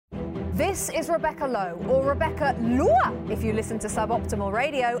This is Rebecca Lowe, or Rebecca Lua, if you listen to Suboptimal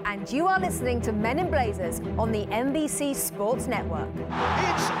Radio, and you are listening to Men in Blazers on the NBC Sports Network.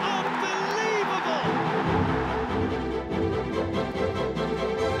 It's unbelievable!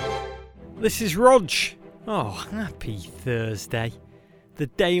 This is Rog. Oh, happy Thursday. The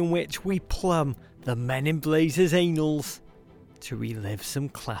day in which we plumb the Men in Blazers anals to relive some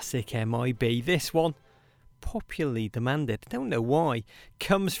classic MIB. This one, popularly demanded, I don't know why,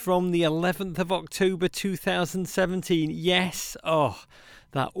 comes from the 11th of October 2017. Yes,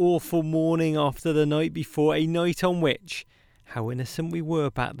 that awful morning after the night before, a night on which, how innocent we were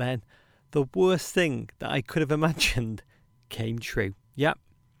back then, the worst thing that I could have imagined came true. Yep.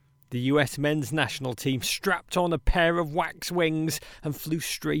 The US men's national team strapped on a pair of wax wings and flew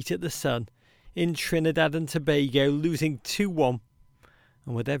straight at the sun in Trinidad and Tobago, losing 2-1.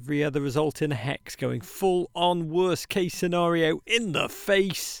 And with every other result in a hex going full-on worst-case scenario in the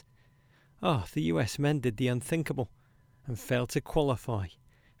face. The US men did the unthinkable and failed to qualify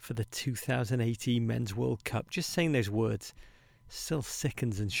for the 2018 Men's World Cup. Just saying those words still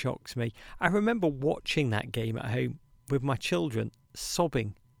sickens and shocks me. I remember watching that game at home with my children,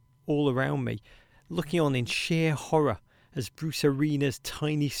 sobbing all around me, looking on in sheer horror as Bruce Arena's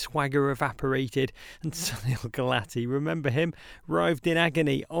tiny swagger evaporated and Sunil Gulati, remember him, writhed in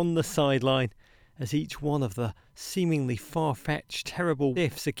agony on the sideline as each one of the seemingly far-fetched, terrible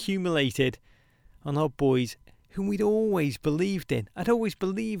ifs accumulated on our boys whom we'd always believed in. I'd always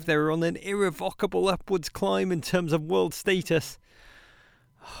believed they were on an irrevocable upwards climb in terms of world status.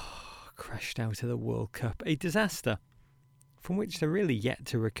 Crashed out of the World Cup. A disaster from which they're really yet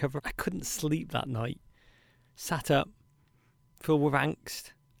to recover. I couldn't sleep that night. Sat up, filled with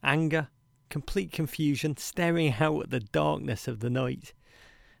angst, anger, complete confusion, staring out at the darkness of the night.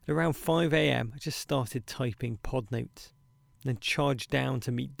 At around 5 a.m, I just started typing pod notes, then charged down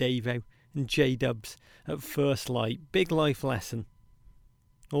to meet Davo and J-Dubs at first light. Big life lesson.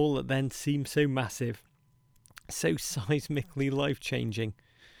 All that then seemed so massive, so seismically life-changing,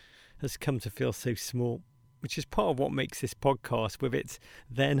 has come to feel so small, which is part of what makes this podcast, with its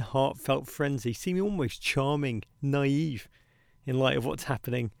then heartfelt frenzy, seem almost charming, naive, in light of what's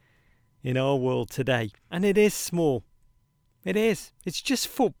happening in our world today. And it is small. It is. It's just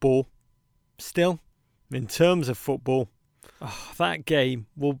football. Still, in terms of football, that game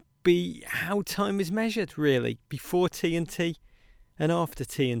will be how time is measured, really, before TNT and after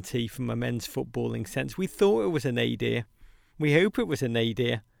TNT from a men's footballing sense. We thought it was a nadir. We hope it was a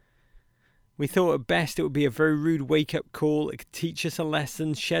nadir. We thought at best it would be a very rude wake-up call. It could teach us a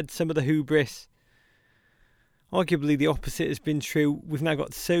lesson, shed some of the hubris. Arguably the opposite has been true. We've now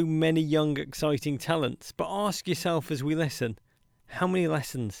got so many young, exciting talents. But ask yourself as we listen, how many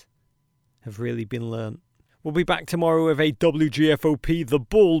lessons have really been learnt? We'll be back tomorrow with a WGFOP The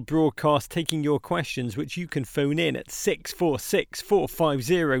Ball broadcast, taking your questions, which you can phone in at 646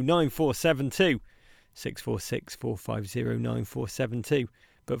 450 9472. 646 450 9472.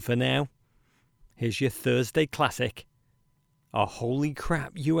 But for now, here's your Thursday classic, our Holy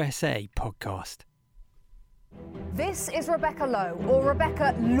Crap USA podcast. This is Rebecca Lowe, or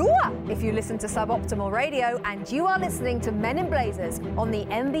Rebecca Lua, if you listen to Suboptimal Radio, and you are listening to Men in Blazers on the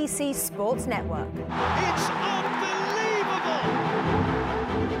NBC Sports Network. It's unbelievable!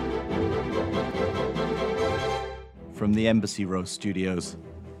 From the Embassy Row studios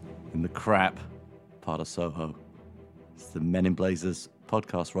in the crap part of Soho, it's the Men in Blazers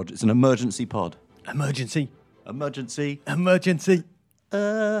podcast, Roger. It's an emergency pod. Emergency.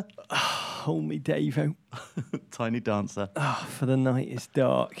 Hold me, Davo. Tiny dancer. For the night is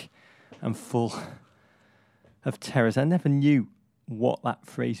dark and full of terrors. I never knew what that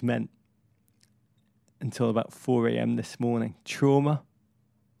phrase meant until about 4 a.m. this morning. Trauma,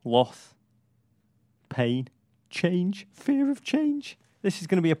 loss, pain, change, fear of change. This is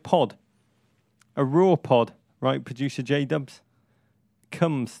going to be a pod. A raw pod, right, producer J-Dubs?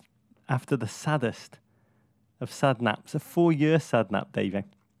 Comes after the saddest of sad naps, a 4-year sad nap, Davey.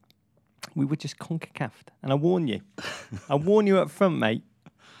 We were just CONCACAF'd, and I warn you up front, mate,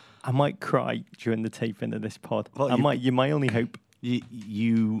 I might cry during the taping of this pod. Well, you're my only hope.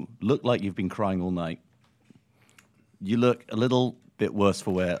 You look like you've been crying all night. You look a little bit worse for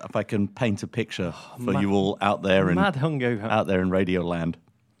wear. If I can paint a picture for you all out there in Radio Land,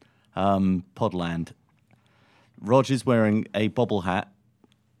 Podland. Roger's wearing a bobble hat,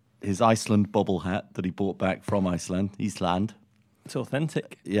 his Iceland bobble hat that he brought back from Iceland. It's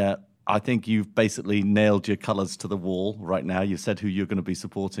authentic. Yeah. I think you've basically nailed your colours to the wall right now. You've said who you're going to be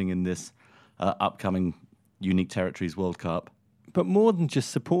supporting in this upcoming Unique Territories World Cup. But more than just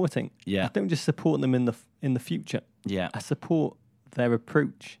supporting. Yeah. I don't just support them in the future. Yeah. I support their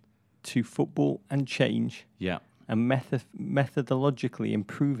approach to football and change. Yeah. And methodologically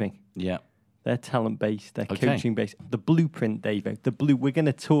improving. Yeah. Their talent base, their coaching base. The blueprint, David. We're going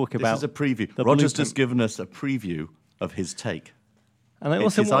to talk about... This is a preview. Roger's just given us a preview of his take. And I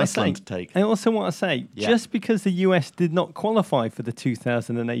also want to say, just because the US did not qualify for the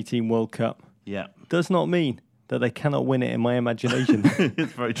 2018 World Cup does not mean that they cannot win it in my imagination.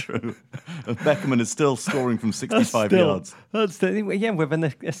 It's very true. Beckerman is still scoring from 65 yards. With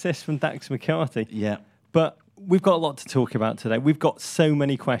an assist from Dax McCarthy. Yeah. But we've got a lot to talk about today. We've got so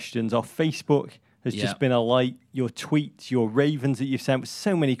many questions. Our Facebook has just been alight. Your tweets, your ravens that you've sent,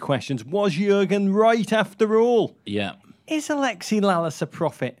 so many questions. Was Jurgen right after all? Yeah. Is Alexi Lalas a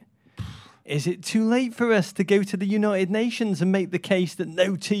prophet? Is it too late for us to go to the United Nations and make the case that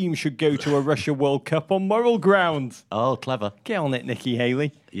no team should go to a Russia World Cup on moral grounds? Oh, clever. Get on it, Nikki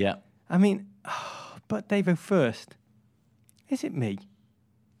Haley. Yeah. I mean, but Davo, first, is it me?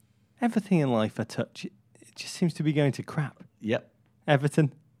 Everything in life I touch, it just seems to be going to crap. Yep.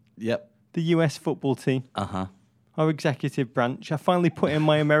 Everton. Yep. The US football team. Uh-huh. Our executive branch. I finally put in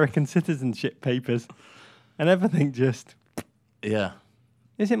my American citizenship papers. And everything just... Yeah.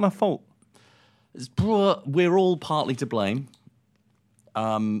 Is it my fault? We're all partly to blame.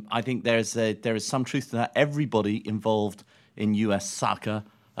 I think there is some truth to that. Everybody involved in US soccer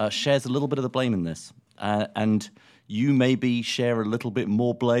shares a little bit of the blame in this. And you maybe share a little bit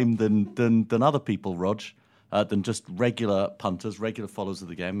more blame than other people, Rog, than just regular punters, regular followers of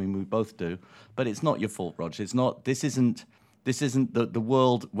the game. I mean, we both do. But it's not your fault, Rog. It's not. This isn't the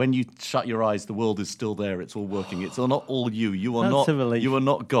world. When you shut your eyes, the world is still there. It's all working. It's not all you. You are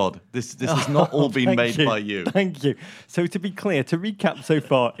not God. This has not all been made by you. Thank you. So to be clear, to recap so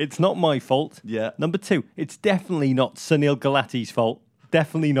far, it's not my fault. Yeah. Number 2, it's definitely not Sunil Gulati's fault.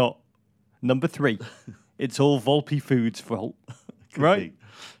 Definitely not. Number 3, it's all Volpe Foods' fault. Right?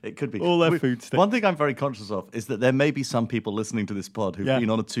 It could be. All their food sticks. One thing I'm very conscious of is that there may be some people listening to this pod who've been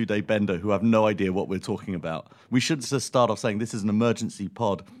on a 2-day bender who have no idea what we're talking about. We should just start off saying this is an emergency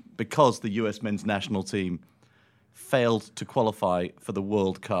pod because the US men's national team failed to qualify for the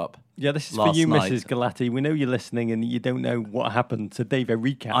World Cup. Yeah, this is for you, night. Mrs. Galati. We know you're listening and you don't know what happened. So, Dave, a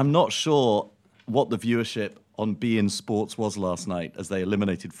recap. I'm not sure what the viewership on beIN Sports was last night as they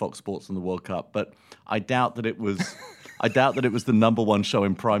eliminated Fox Sports in the World Cup, but I doubt that it was... I doubt that it was the number 1 show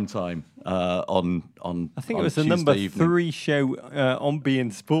in prime time on I think it was the number 3 show on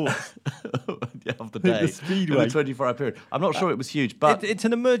beIN Sports. Of the day. The Speedway. In the 24-hour period. I'm not sure it was huge, but... It's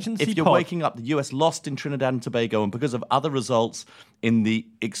an emergency If you're waking up, the US lost in Trinidad and Tobago, and because of other results in the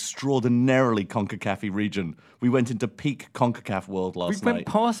extraordinarily CONCACAF region, we went into peak CONCACAF world last night. We went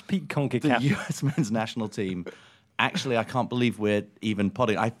past peak CONCACAF. The US men's national team... Actually, I can't believe we're even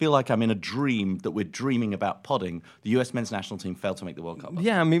podding. I feel like I'm in a dream that we're dreaming about podding. The US men's national team failed to make the World Cup.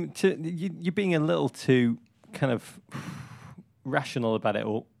 Yeah, I mean, you're being a little too kind of rational about it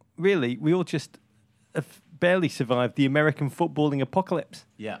all. Really, we all just have barely survived the American footballing apocalypse.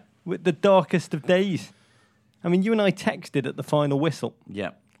 Yeah. With the darkest of days. I mean, you and I texted at the final whistle.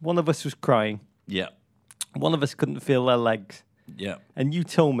 Yeah. One of us was crying. Yeah. One of us couldn't feel their legs. Yeah. And you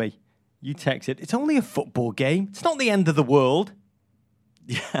told me, you texted, it's only a football game. It's not the end of the world.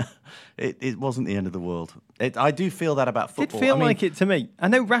 Yeah, it wasn't the end of the world. I do feel that about football. It did feel like it to me. I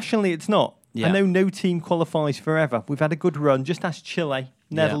know rationally it's not. Yeah. I know no team qualifies forever. We've had a good run. Just ask Chile,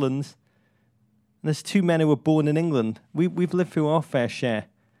 Netherlands. And there's 2 men who were born in England. We've lived through our fair share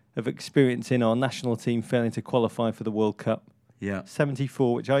of experiencing our national team failing to qualify for the World Cup. Yeah.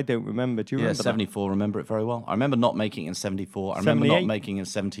 74, which I don't remember. Do you remember 74, that? Remember it very well. I remember not making it in 74. I remember 78. not making it in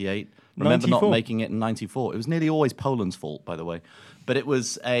 78. Remember 94. not making it in 94. It was nearly always Poland's fault, by the way. But it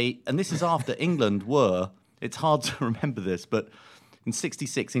was and this is after England it's hard to remember this, but in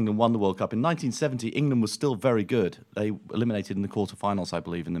 66, England won the World Cup. In 1970, England was still very good. They eliminated in the quarterfinals, I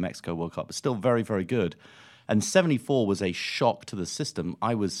believe, in the Mexico World Cup, but still very, very good. And 74 was a shock to the system.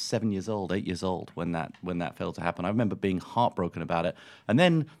 I was 8 years old when that failed to happen. I remember being heartbroken about it. And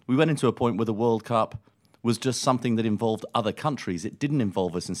then we went into a point where the World Cup was just something that involved other countries. It didn't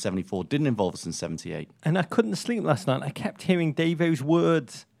involve us in 74, didn't involve us in 78. And I couldn't sleep last night. I kept hearing Davo's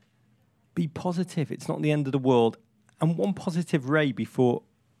words. Be positive. It's not the end of the world. And one positive ray before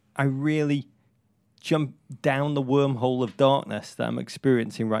I really jump down the wormhole of darkness that I'm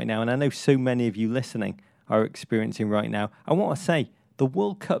experiencing right now. And I know so many of you listening are experiencing right now. I want to say the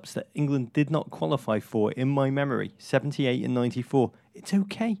World Cups that England did not qualify for in my memory, 78 and 94, it's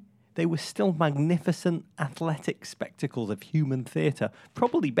okay. They were still magnificent athletic spectacles of human theatre.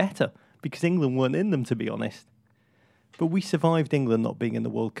 Probably better because England weren't in them, to be honest. But we survived England not being in the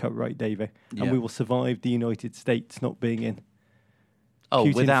World Cup, right, Davey? Yeah. And we will survive the United States not being in. Oh,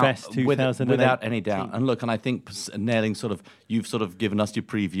 Putin Fest 2008. without any doubt. And look, and I think nailing you've sort of given us your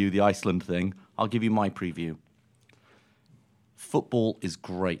preview, the Iceland thing. I'll give you my preview. Football is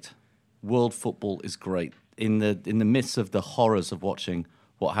great. World football is great. In the midst of the horrors of watching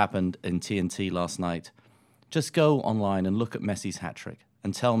what happened in TNT last night, just go online and look at Messi's hat-trick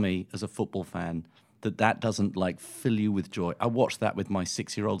and tell me, as a football fan, that doesn't fill you with joy. I watched that with my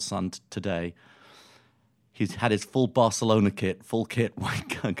 6-year-old son today. He's had his full Barcelona full kit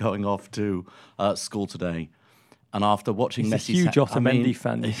going off to school today. And after watching He's Messi's... a huge USMNT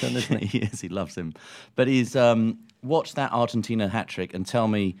fan, your son, isn't he? He is, he loves him. But he's watched that Argentina hat-trick and tell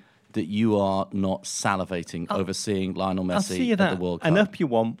me that you are not salivating over seeing Lionel Messi at the World Cup. And up you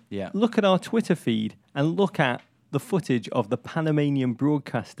want. Yeah. Look at our Twitter feed and look at the footage of the Panamanian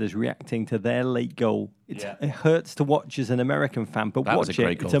broadcasters reacting to their late goal. It hurts to watch as an American fan, but that watch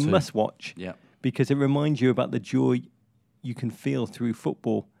it. It's a must-watch. Yeah. Because it reminds you about the joy you can feel through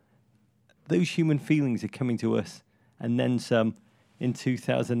football. Those human feelings are coming to us, and then some in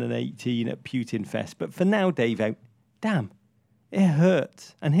 2018 at Putin Fest. But for now, Dave, damn, it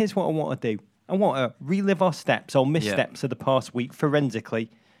hurts. And here's what I want to do. I want to relive our steps, our missteps of the past week forensically.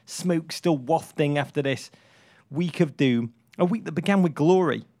 Smoke still wafting after this week of doom. A week that began with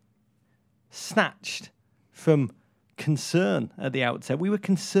glory. Snatched from concern at the outset. We were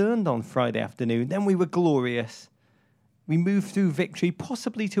concerned on Friday afternoon. Then we were glorious. We moved through victory,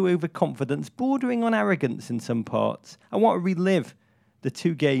 possibly to overconfidence, bordering on arrogance in some parts. I want to relive the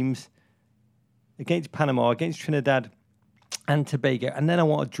 2 games against Panama, against Trinidad and Tobago, and then I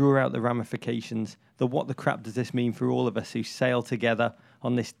want to draw out the ramifications. What the crap does this mean for all of us who sail together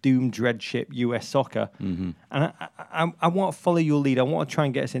on this doomed dread ship, US soccer? Mm-hmm. And I want to follow your lead. I want to try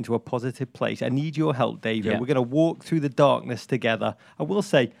and get us into a positive place. I need your help, David. Yeah. We're going to walk through the darkness together. I will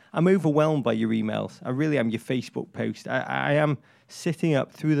say, I'm overwhelmed by your emails. I really am. Your Facebook post. I am sitting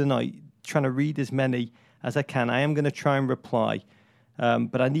up through the night trying to read as many as I can. I am going to try and reply.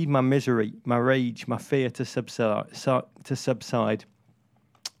 But I need my misery, my rage, my fear to subside. So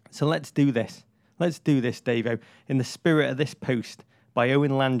let's do this. Let's do this, Davo, in the spirit of this post by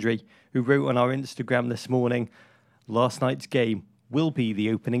Owen Landry, who wrote on our Instagram this morning, last night's game will be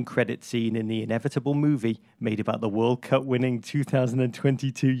the opening credit scene in the inevitable movie made about the World Cup winning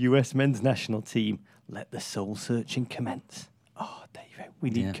 2022 US men's national team. Let the soul-searching commence. Oh, Davo,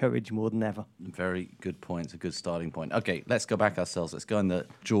 we need courage more than ever. Very good point. It's a good starting point. Okay, let's go back ourselves. Let's go in the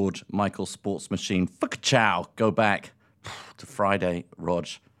George Michael sports machine. Fuck-chow. Go back to Friday, Rog.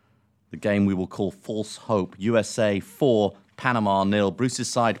 The game we will call False Hope. USA 4, Panama 0. Bruce's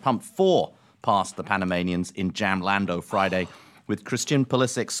side pumped 4 past the Panamanians in Jamlando Friday, with Christian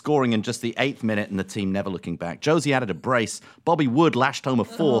Pulisic scoring in just the 8th minute and the team never looking back. Josie added a brace. Bobby Wood lashed home a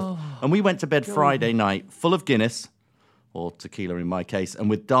 4th. And we went to bed Friday night full of Guinness, or tequila in my case, and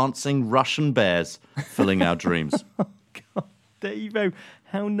with dancing Russian bears filling our dreams. Oh, God, Davo,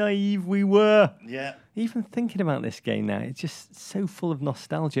 how naive we were. Yeah. Even thinking about this game now, it's just so full of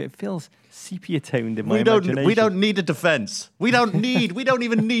nostalgia. It feels sepia-toned in my imagination. We don't need a defence. We don't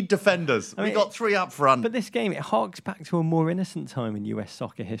even need defenders. We got 3 up front. But this game, it harks back to a more innocent time in US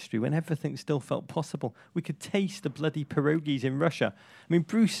soccer history when everything still felt possible. We could taste the bloody pierogies in Russia. I mean,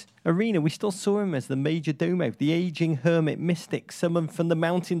 Bruce Arena, we still saw him as the major domo, the aging hermit mystic summoned from the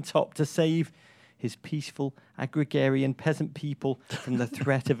mountaintop to save his peaceful agrarian peasant people from the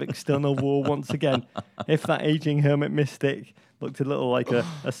threat of external war once again. If that aging hermit mystic looked a little like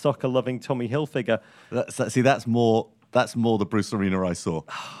a soccer-loving Tommy Hilfiger. That's more the Bruce Arena I saw.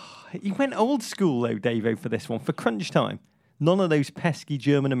 He went old school, though, Davo, for this one. For crunch time, none of those pesky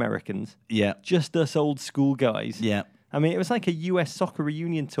German Americans. Yeah. Just us old school guys. Yeah. I mean, it was like a US soccer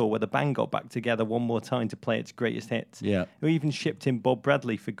reunion tour where the band got back together one more time to play its greatest hits. Yeah. We even shipped in Bob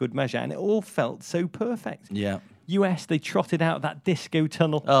Bradley for good measure, and it all felt so perfect. Yeah. US, they trotted out that disco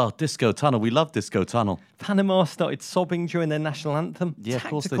tunnel. Oh, disco tunnel. We love disco tunnel. Panama started sobbing during their national anthem. Yeah,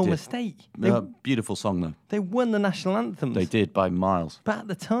 Tactical of course they did. Mistake. Beautiful song, though. They won the national anthems. They did, by miles. But at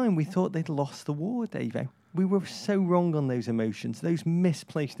the time, we thought they'd lost the war, Davo. We were so wrong on those emotions, those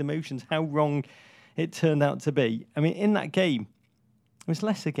misplaced emotions, how wrong it turned out to be. I mean, in that game, it was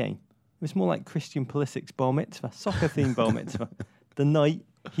less a game. It was more like Christian Pulisic's bar mitzvah, soccer-themed bar mitzvah. The night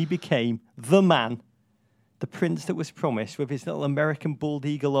he became the man, the prince that was promised with his little American bald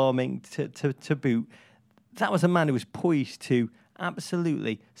eagle arming to boot. That was a man who was poised to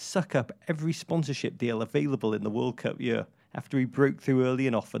absolutely suck up every sponsorship deal available in the World Cup year after he broke through early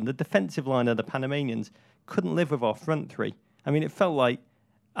and often. The defensive line of the Panamanians couldn't live with our front three. I mean, it felt like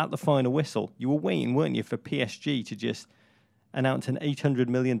at the final whistle, you were waiting, weren't you, for PSG to just announce an $800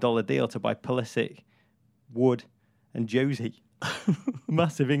 million deal to buy Pulisic, Wood, and Josie.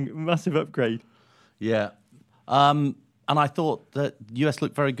 Massive upgrade. Yeah. And I thought that US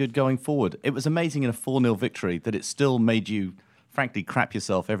looked very good going forward. It was amazing in a 4-0 victory that it still made you, frankly, crap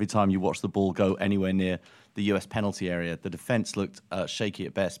yourself every time you watched the ball go anywhere near the US penalty area. The defense looked shaky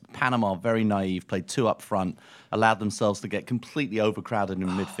at best. Panama, very naive, played 2 up front, allowed themselves to get completely overcrowded in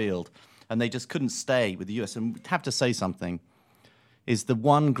midfield, and they just couldn't stay with the US. And we have to say something, is the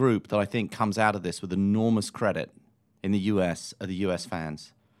one group that I think comes out of this with enormous credit in the US are the US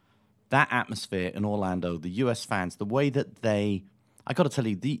fans. That atmosphere in Orlando, the US fans, the way that I got to tell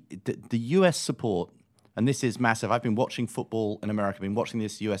you, the US support, and this is massive. I've been watching football in America. I've been watching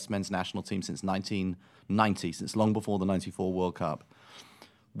this US men's national team since 1990, since long before the 94 World Cup.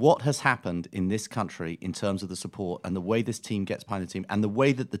 What has happened in this country in terms of the support and the way this team gets behind the team and the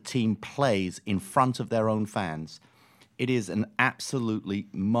way that the team plays in front of their own fans, it is an absolutely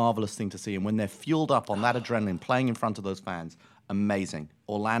marvelous thing to see. And when they're fueled up on that adrenaline, playing in front of those fans, amazing.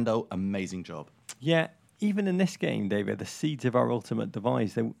 Orlando, amazing job. Yeah, even in this game, David, the seeds of our ultimate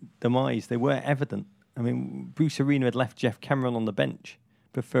demise, they were evident. I mean, Bruce Arena had left Jeff Cameron on the bench,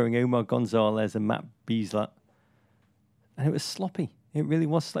 preferring Omar Gonzalez and Matt Biesler. And it was sloppy. It really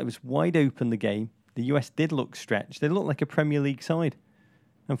was sloppy. It was wide open, the game. The US did look stretched. They looked like a Premier League side.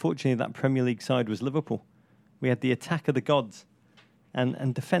 Unfortunately, that Premier League side was Liverpool. We had the attack of the gods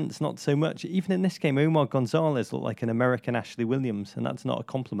and defence not so much. Even in this game, Omar Gonzalez looked like an American Ashley Williams, and that's not a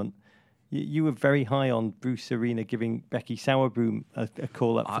compliment. You were very high on Bruce Arena giving Becky Sauerbrunn a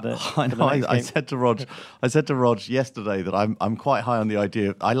call up for the. I know. I said to Rog yesterday that I'm quite high on the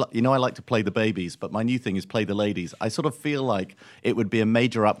idea. I like to play the babies, but my new thing is play the ladies. I sort of feel like it would be a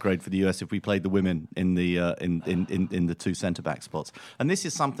major upgrade for the US if we played the women in the in the 2 centre back spots. And this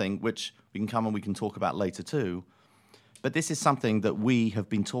is something which we can come and we can talk about later too. But this is something that we have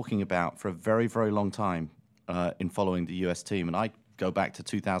been talking about for a very, very long time in following the US team, and I go back to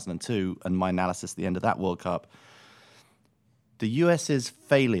 2002 and my analysis at the end of that World Cup. The US's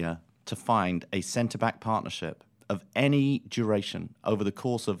failure to find a centre-back partnership of any duration over the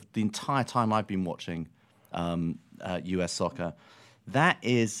course of the entire time I've been watching US soccer, that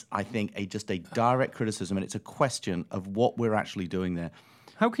is, I think, just a direct criticism, and it's a question of what we're actually doing there.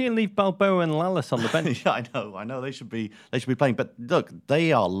 How can you leave Balboa and Lallis on the bench? Yeah, I know. They should be playing. But look,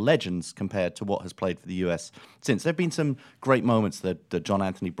 they are legends compared to what has played for the US since. There have been some great moments. The John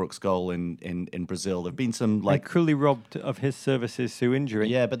Anthony Brooks goal in Brazil. There have been some and cruelly robbed of his services through injury.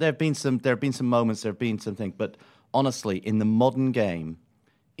 Yeah, but there have been some moments. There have been some things. But honestly, in the modern game,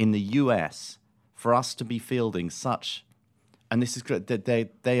 in the US, for us to be fielding such, and this is great.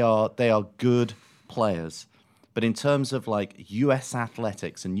 They are good players. But in terms of like US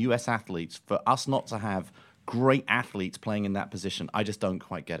athletics and US athletes, for us not to have great athletes playing in that position, I just don't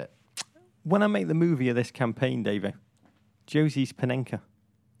quite get it. When I make the movie of this campaign, David, Josie's Panenka,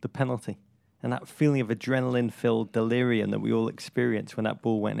 the penalty, and that feeling of adrenaline-filled delirium that we all experienced when that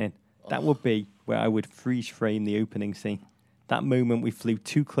ball went in, that would be where I would freeze frame the opening scene. That moment we flew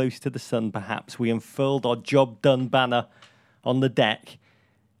too close to the sun, perhaps. We unfurled our job done banner on the deck.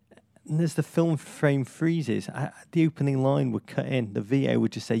 And as the film frame freezes, the opening line would cut in. The VA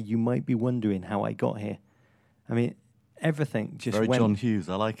would just say, "You might be wondering how I got here." I mean, everything just very went John Hughes.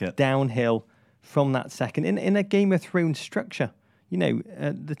 I like it. Downhill from that second. In a Game of Thrones structure, you know,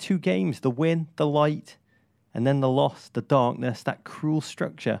 the 2 games, the win, the light, and then the loss, the darkness, that cruel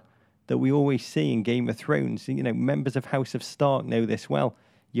structure that we always see in Game of Thrones. You know, members of House of Stark know this well.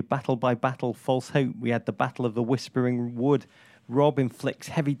 You battle by battle, false hope. We had the Battle of the Whispering Wood. Robb inflicts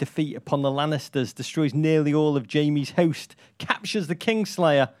heavy defeat upon the Lannisters, destroys nearly all of Jaime's host, captures the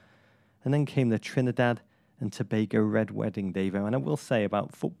Kingslayer. And then came the Trinidad and Tobago Red Wedding, Davo. And I will say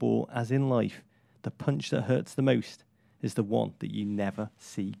about football, as in life, the punch that hurts the most is the one that you never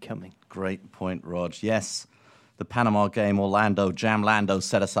see coming. Great point, Rog. Yes, the Panama game, Orlando, Jamlando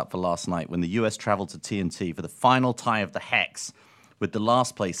set us up for last night when the US traveled to TNT for the final tie of the Hex, with the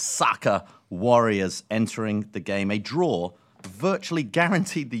last place Saka Warriors entering the game. A draw virtually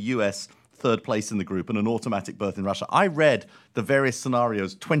guaranteed the US third place in the group and an automatic berth in Russia. I read the various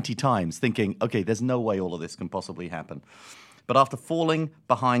scenarios 20 times thinking, okay, there's no way all of this can possibly happen. But after falling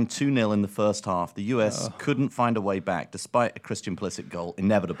behind 2-0 in the first half, the US couldn't find a way back despite a Christian Pulisic goal,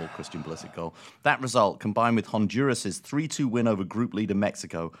 inevitable Christian Pulisic goal. That result, combined with Honduras's 3-2 win over group leader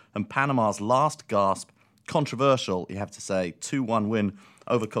Mexico and Panama's last gasp, controversial, you have to say, 2-1 win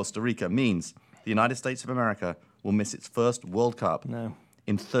over Costa Rica, means the United States of America will miss its first World Cup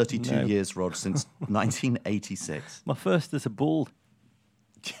in 32 years, Rod, since 1986. My first as a bald.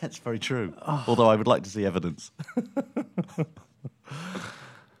 Yeah, it's very true. Although I would like to see evidence.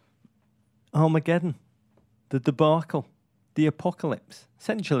 Armageddon. The debacle. the apocalypse.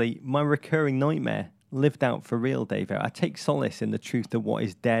 Essentially, my recurring nightmare lived out for real, Dave. I take solace in the truth that what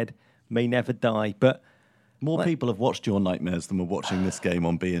is dead may never die, but... More people have watched your nightmares than were watching this game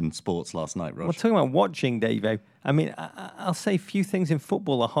on beIN Sports last night, Rog. We're talking about watching, Dave. I mean, I'll say few things in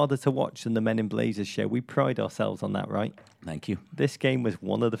football are harder to watch than the Men in Blazers show. We pride ourselves on that, right? Thank you. This game was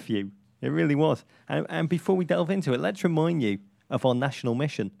one of the few. It really was. And before we delve into it, let's remind you of our national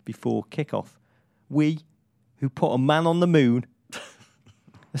mission before kickoff. We, who put a man on the moon,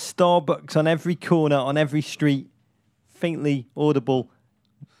 a Starbucks on every corner, on every street, faintly audible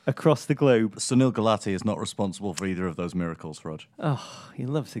across the globe. Sunil Gulati is not responsible for either of those miracles, Rog. Oh, he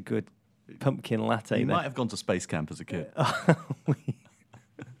loves a good pumpkin latte. He might have gone to space camp as a kid.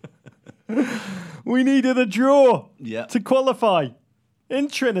 We needed a draw Yeah. to qualify in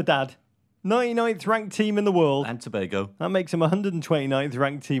Trinidad. 99th ranked team in the world. And Tobago. That makes them 129th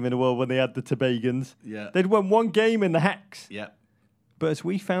ranked team in the world when they had the Tobagans. Yeah. They'd won one game in the Hex. Yeah. But as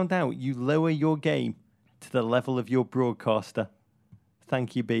we found out, you lower your game to the level of your broadcaster.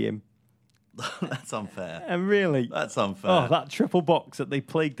 Thank you, beIN. That's unfair. And really, That's unfair. oh, that triple box that they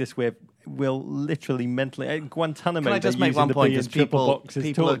plagued us with will literally mentally... At Guantanamo, Can I just they're make one using point? the Because beIN triple box as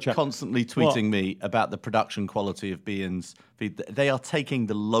people are torture. constantly tweeting me about the production quality of beIN's feed. They are taking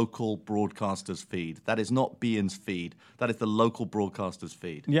the local broadcaster's feed. That is not beIN's feed. That is the local broadcaster's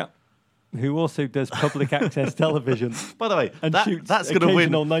feed. Yeah. Who also does public access television. By the way, and shoots that's going to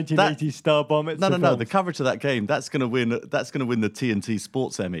win. occasional 1980s star bombers. No. The coverage of that game, that's going to win. That's going to win the TNT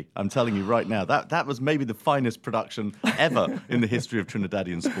Sports Emmy. I'm telling you right now. That was maybe the finest production ever in the history of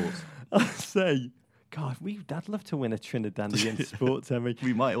Trinidadian sports. I say, God, I'd love to win a Trinidadian Sports Emmy.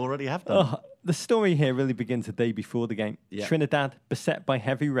 We might already have done. Oh, the story here really begins the day before the game. Yeah. Trinidad beset by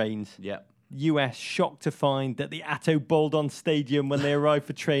heavy rains. Yeah. US shocked to find that the Atto Boldon Stadium, when they arrived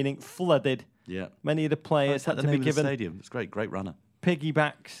for training, flooded. Yeah. Many of the players had to be given stadium. It's great runner.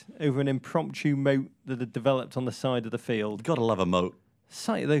 piggybacks over an impromptu moat that had developed on the side of the field. Gotta love a moat.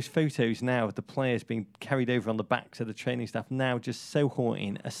 Sight of those photos now of the players being carried over on the backs of the training staff now just so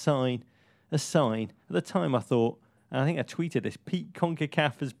haunting. A sign. At the time I thought, and I think I tweeted this, peak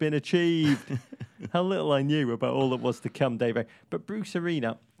CONCACAF has been achieved. How little I knew about all that was to come, Dave. But Bruce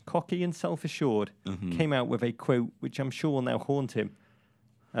Arena, cocky and self-assured, came out with a quote which I'm sure will now haunt him.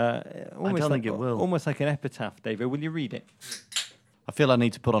 I don't think it will. Almost like an epitaph, David. Will you read it? I feel I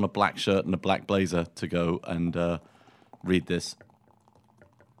need to put on a black shirt and a black blazer to go and read this.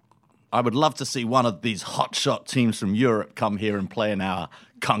 I would love to see one of these hotshot teams from Europe come here and play in our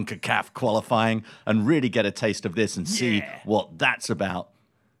CONCACAF qualifying and really get a taste of this and see what that's about.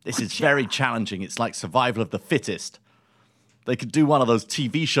 This is very challenging. It's like survival of the fittest. They could do one of those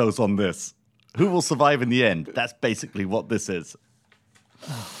TV shows on this. Who will survive in the end? That's basically what this is.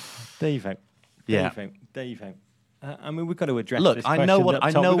 Dave. Yeah. Dave. I mean, we've got to address Look, this I question know up what top.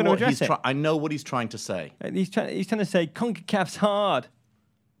 I know We're gonna what address he's it. I know what he's trying to say. He's trying to say CONCACAF's hard.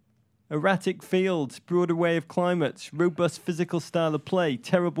 Erratic fields, broader way of climates, robust physical style of play,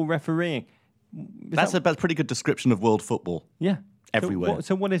 terrible refereeing. That's a pretty good description of world football. Yeah. Everywhere.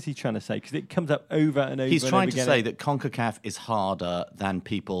 So what is he trying to say? Because it comes up over and over He's and trying over to again. say that CONCACAF is harder than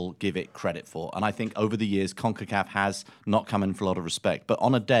people give it credit for. And I think over the years, CONCACAF has not come in for a lot of respect. But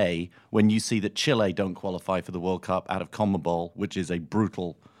on a day when you see that Chile don't qualify for the World Cup out of CONMEBOL, which is a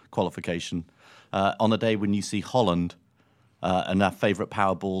brutal qualification, on a day when you see Holland and our favourite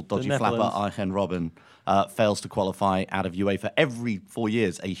Powerball, dodgy flapper, Arjen Robben, fails to qualify out of UEFA. Every 4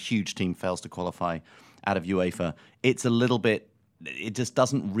 years, a huge team fails to qualify out of UEFA. It's a little bit... It just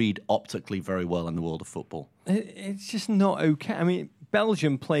doesn't read optically very well in the world of football. It's just not okay. I mean,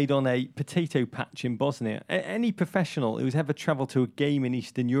 Belgium played on a potato patch in Bosnia. Any professional who's ever travelled to a game in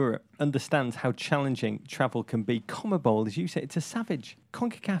Eastern Europe understands how challenging travel can be. CONMEBOL, as you say, it's a savage.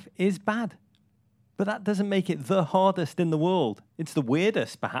 CONCACAF is bad. But that doesn't make it the hardest in the world. It's the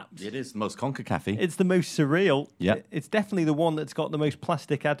weirdest, perhaps. It is the most CONCACAF-y. It's the most surreal. Yeah. It's definitely the one that's got the most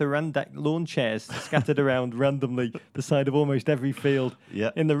plastic Adirondack lawn chairs scattered around randomly the side of almost every field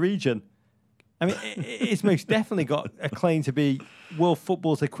in the region. I mean, it's most definitely got a claim to be world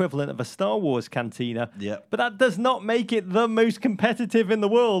football's equivalent of a Star Wars cantina. Yeah. But that does not make it the most competitive in the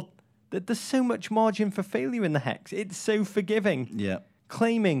world. There's so much margin for failure in the Hex. It's so forgiving. Yeah.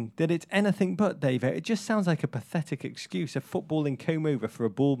 Claiming that it's anything but, Dave, it just sounds like a pathetic excuse, a footballing comb-over for a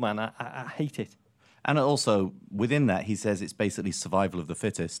ball man. I hate it. And also, within that, he says it's basically survival of the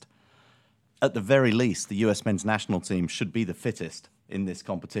fittest. At the very least, the US men's national team should be the fittest in this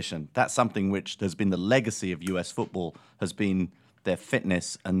competition. That's something which has been the legacy of US football, has been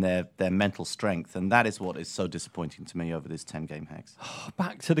fitness and their mental strength, and that is what is so disappointing to me over this 10-game hex.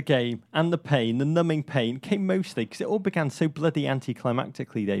 Back to the game and the pain, the numbing pain came mostly because it all began so bloody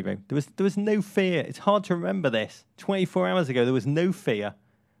anticlimactically, Davo. There was no fear. It's hard to remember this. 24 hours ago, there was no fear.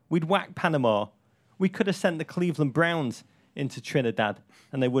 We'd whacked Panama. We could have sent the Cleveland Browns into Trinidad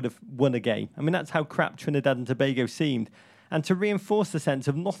and they would have won a game. I mean, that's how crap Trinidad and Tobago seemed. And to reinforce the sense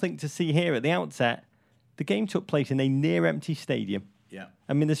of nothing to see here at the outset, the game took place in a near-empty stadium. Yeah.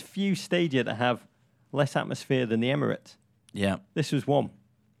 I mean, there's few stadia that have less atmosphere than the Emirates. Yeah. This was one.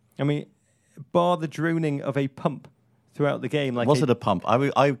 I mean, bar the droning of a pump throughout the game. Like was it a pump?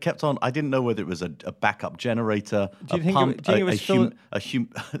 I kept on. I didn't know whether it was a backup generator, do you a think pump, it was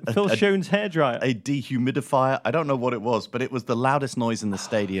Phil Schoen's hairdryer, a dehumidifier. I don't know what it was, but it was the loudest noise in the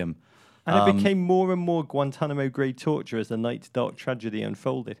stadium. And it became more and more Guantanamo-grade torture as the night's dark tragedy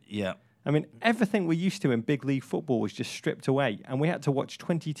unfolded. Yeah. I mean, everything we're used to in big league football was just stripped away, and we had to watch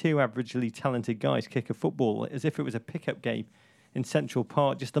 22 averagely talented guys kick a football as if it was a pickup game in Central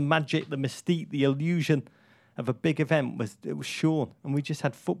Park. Just the magic, the mystique, the illusion of a big event was shorn, and we just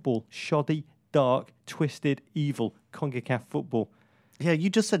had football, shoddy, dark, twisted, evil CONCACAF football. Yeah,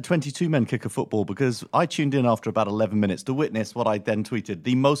 you just said 22 men kick a football because I tuned in after about 11 minutes to witness what I then tweeted,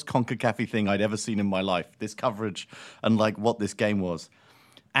 the most CONCACAF-y thing I'd ever seen in my life, this coverage and like what this game was.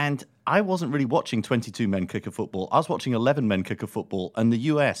 And I wasn't really watching 22 men kick a football. I was watching 11 men kick a football and the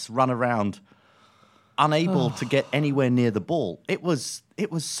US run around unable to get anywhere near the ball. It was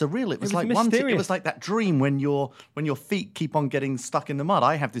surreal. It was like mysterious. It was like that dream when your feet keep on getting stuck in the mud.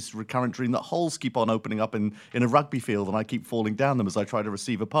 I have this recurrent dream that holes keep on opening up in a rugby field and I keep falling down them as I try to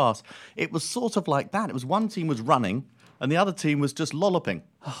receive a pass. It was sort of like that. It was one team was running and the other team was just lolloping.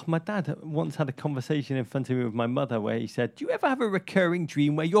 Oh, my dad once had a conversation in front of me with my mother where he said, "Do you ever have a recurring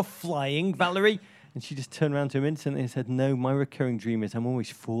dream where you're flying, Valerie?" And she just turned around to him instantly and said, "No, my recurring dream is I'm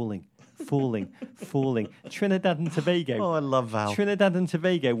always falling. Trinidad and Tobago. Oh, I love Val. Trinidad and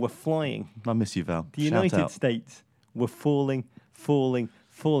Tobago were flying. I miss you, Val. The United States were falling.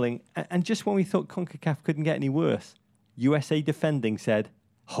 And just when we thought CONCACAF couldn't get any worse, USA defending said,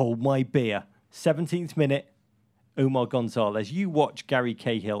 "Hold my beer." 17th minute, Omar Gonzalez. You watch Gary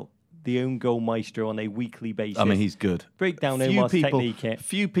Cahill, the own goal maestro, on a weekly basis. I mean, he's good. Break down Omar's technique here.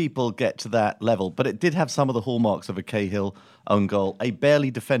 Few people get to that level, but it did have some of the hallmarks of a Cahill own goal. A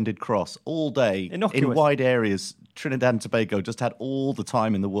barely defended cross all day Innocuous. in wide areas. Trinidad and Tobago just had all the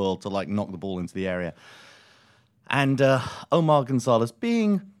time in the world to like knock the ball into the area. And Omar Gonzalez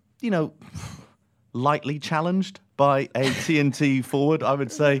being, lightly challenged by a TNT forward, I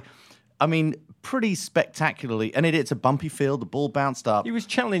would say. I mean, pretty spectacularly. And it's a bumpy field. The ball bounced up. He was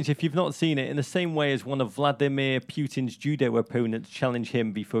challenged, if you've not seen it, in the same way as one of Vladimir Putin's judo opponents challenged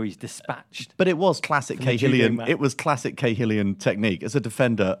him before he's dispatched. But it was classic Cahillian. It was classic Cahillian technique. As a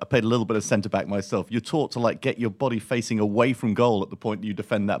defender, I played a little bit of centre-back myself. You're taught to get your body facing away from goal at the point you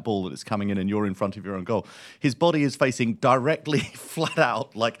defend that ball that is coming in and you're in front of your own goal. His body is facing directly flat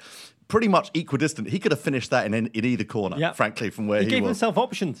out, pretty much equidistant. He could have finished that in either corner, frankly, from where he was. He gave himself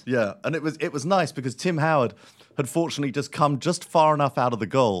options. Yeah, and it was nice because Tim Howard had fortunately just come just far enough out of the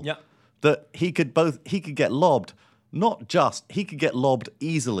goal that he could get lobbed. He could get lobbed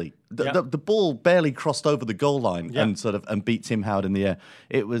easily. The ball barely crossed over the goal line and beat Tim Howard in the air.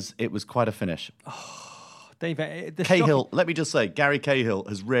 It was quite a finish. Dave, Cahill, let me just say, Gary Cahill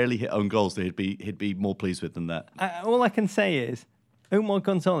has rarely hit own goals that he'd be more pleased with than that. All I can say is, Omar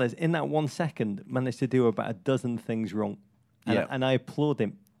Gonzalez, in that 1 second, managed to do about a dozen things wrong. And I applaud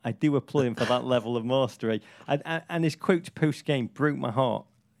him. I do applaud him for that level of mastery. And his quote post-game broke my heart.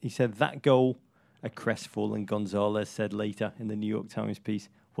 He said, "That goal," a crestfallen Gonzalez said later in the New York Times piece,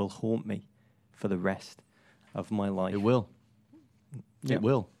 "will haunt me for the rest of my life." It will. Yep. It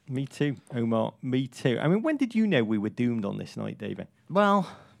will. Me too, Omar. Me too. I mean, when did you know we were doomed on this night, David? Well,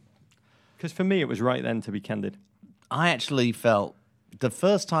 because for me, it was right then, to be candid. I actually felt the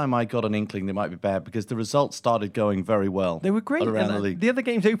first time I got an inkling they might be bad because the results started going very well. They were great. Around the league. The other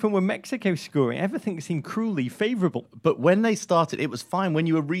games open were Mexico scoring. Everything seemed cruelly favourable. But when they started, it was fine. When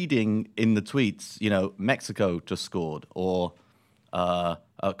you were reading in the tweets, Mexico just scored or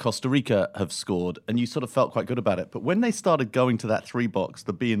Costa Rica have scored, and you sort of felt quite good about it. But when they started going to that 3-box,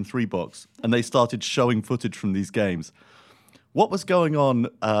 the B in 3-box, and they started showing footage from these games, what was going on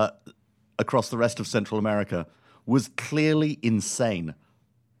across the rest of Central America was clearly insane.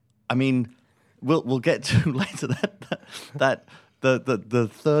 I mean, we'll get to later that the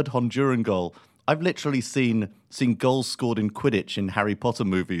third Honduran goal. I've literally seen goals scored in Quidditch in Harry Potter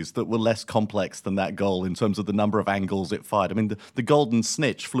movies that were less complex than that goal in terms of the number of angles it fired. I mean, the golden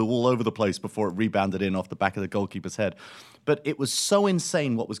snitch flew all over the place before it rebounded in off the back of the goalkeeper's head. But it was so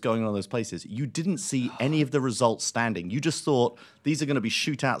insane what was going on in those places. You didn't see any of the results standing. You just thought, these are going to be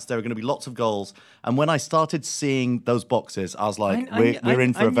shootouts. There are going to be lots of goals. And when I started seeing those boxes, I was like, we're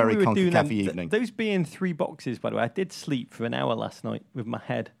in for a very CONCACAF evening. Those being 3 boxes, by the way, I did sleep for an hour last night with my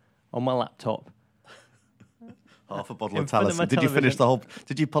head on my laptop. Half a bottle of Talisker. Did you finish the whole?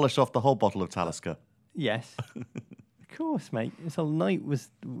 Did you polish off the whole bottle of Talisker? Yes. Of course, mate. The night was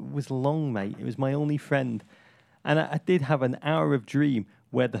long, mate. It was my only friend. And I did have an hour of dream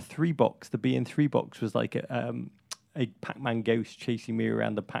where the being 3 box was like a Pac-Man ghost chasing me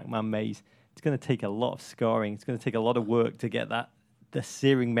around the Pac-Man maze. It's going to take a lot of scarring. It's going to take a lot of work to get the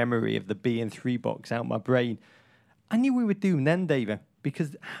searing memory of the being 3 box out of my brain. I knew we were doomed then, David,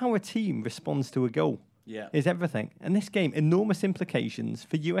 because how a team responds to a goal is everything. And this game, enormous implications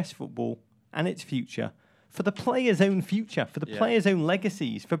for US football and its future, for the players' own future, for the players' own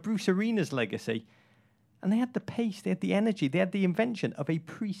legacies, for Bruce Arena's legacy. And they had the pace, they had the energy, they had the invention of a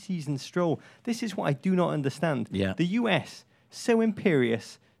pre-season stroll. This is what I do not understand. Yeah. The US, so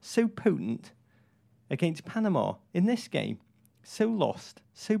imperious, so potent against Panama in this game, so lost,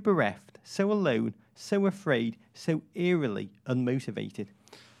 so bereft, so alone, so afraid, so eerily unmotivated.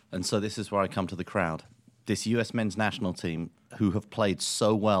 And so this is where I come to the crowd. This US men's national team, who have played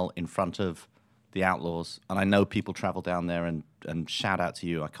so well in front of the Outlaws, and I know people travel down there and shout out to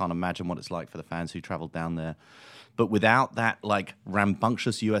you. I can't imagine what it's like for the fans who traveled down there. But without that like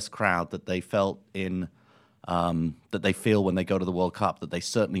rambunctious US crowd that they felt in, that they feel when they go to the World Cup, that they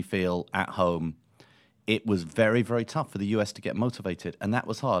certainly feel at home, it was very, very tough for the US to get motivated, and that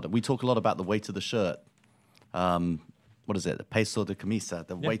was hard. We talk a lot about the weight of the shirt. What is it? The peso de camisa,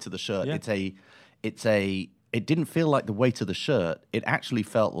 the weight of the shirt. Yeah. It didn't feel like the weight of the shirt. It actually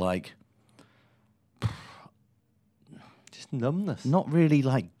felt like just numbness. Not really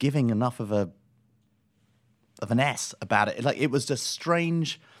like giving enough of an S about it. Like it was just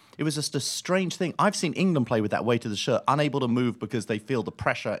strange. It was just a strange thing. I've seen England play with that weight of the shirt, unable to move because they feel the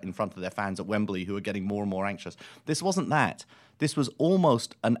pressure in front of their fans at Wembley, who are getting more and more anxious. This wasn't that. This was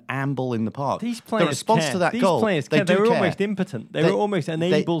almost an amble in the park. These players the response care. to that These goal, players they were care. almost impotent. They were almost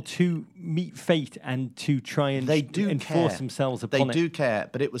unable to meet fate and to try and enforce themselves upon it. They do care,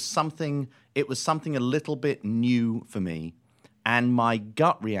 but it was something a little bit new for me. And my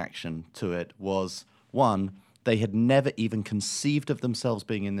gut reaction to it was, one, they had never even conceived of themselves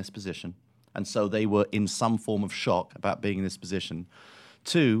being in this position. And so they were in some form of shock about being in this position.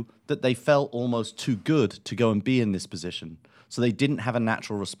 Two, that they felt almost too good to go and be in this position. So they didn't have a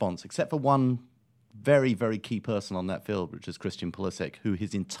natural response, except for one very, very key person on that field, which is Christian Pulisic, who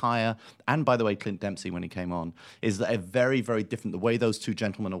his entire, and by the way, Clint Dempsey when he came on, is that a very, very different, the way those two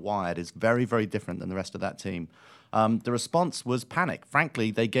gentlemen are wired is very, very different than the rest of that team. The response was panic.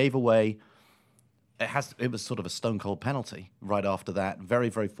 Frankly, they gave away, it was sort of a stone-cold penalty right after that. Very,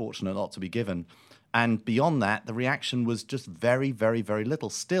 very fortunate not to be given. And beyond that, the reaction was just very, very, very little.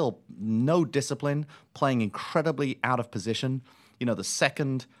 Still, no discipline, playing incredibly out of position. You know, the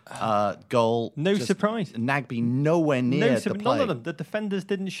second goal... No surprise. Nagby nowhere near the play. None of them. The defenders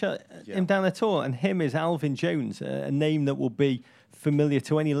didn't shut him down at all. And him is Alvin Jones, a name that will be familiar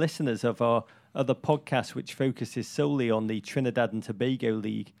to any listeners of our other podcast, which focuses solely on the Trinidad and Tobago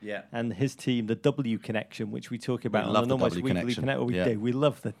League and his team, the W Connection, which we talk about on an almost weekly connect. We do. We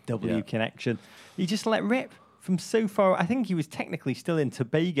love the W Connection. He just let rip from so far. I think he was technically still in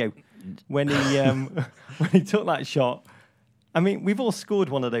Tobago when he when he took that shot. I mean, we've all scored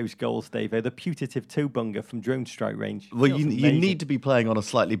one of those goals, Davo, the putative toe bunger from drone strike range. Well, you need to be playing on a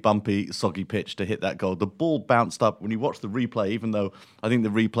slightly bumpy, soggy pitch to hit that goal. The ball bounced up when you watch the replay, even though I think the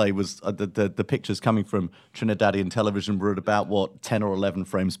replay was, the pictures coming from Trinidadian television were at about, 10 or 11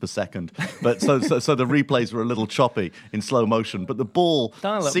 frames per second. But so the replays were a little choppy in slow motion. But the ball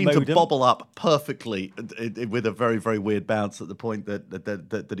seemed to bobble up perfectly with a very, very weird bounce at the point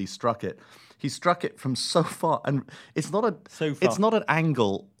that he struck it. He struck it from so far, and it's not an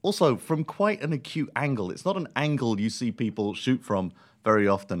angle. Also, from quite an acute angle. It's not an angle you see people shoot from very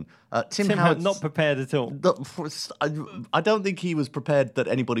often. Tim Howard not prepared at all. I don't think he was prepared that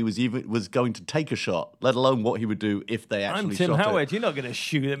anybody was going to take a shot, let alone what he would do if they actually shot it. I'm Tim Howard. You're not going to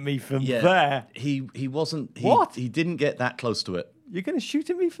shoot at me from there. He wasn't. What? He didn't get that close to it. You're going to shoot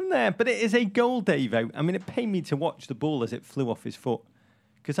at me from there, but it is a goal, Davo. I mean, it pained me to watch the ball as it flew off his foot.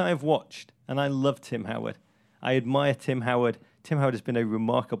 Because I have watched, and I love Tim Howard. I admire Tim Howard. Tim Howard has been a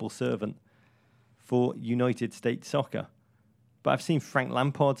remarkable servant for United States soccer. but I've seen Frank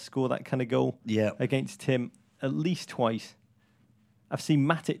Lampard score that kind of goal against him at least twice. I've seen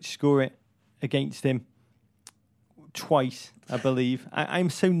Matic score it against him twice, I believe. I'm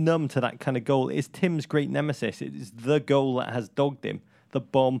so numb to that kind of goal. It's Tim's great nemesis. It is the goal that has dogged him. The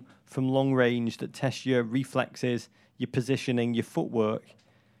bomb from long range that tests your reflexes, your positioning, your footwork.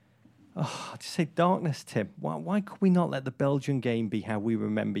 Oh, I just say darkness, Tim. Why could we not let the Belgian game be how we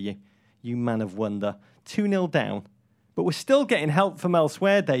remember you, you man of wonder? 2-0 down, but we're still getting help from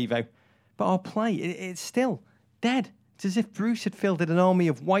elsewhere, Davo. But our play, it's still dead. It's as if Bruce had fielded an army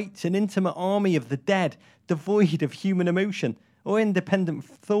of whites, an intimate army of the dead, devoid of human emotion, or independent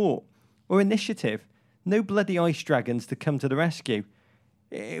thought, or initiative. No bloody ice dragons to come to the rescue.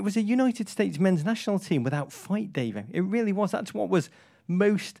 It was a United States men's national team without fight, Davo. It really was. That's what was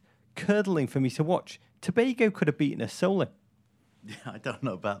most curdling for me to watch. Tobago could have beaten us solely. Yeah, I don't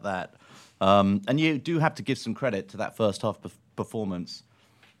know about that. And you do have to give some credit to that first half performance.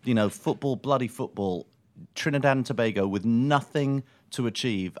 You know, football, bloody football. Trinidad and Tobago with nothing to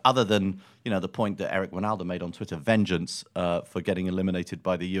achieve other than, you know, the point that Eric Ronaldo made on Twitter, vengeance for getting eliminated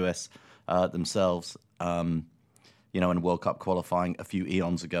by the US themselves, you know, in World Cup qualifying a few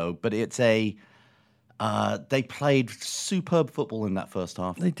eons ago. But it's they played superb football in that first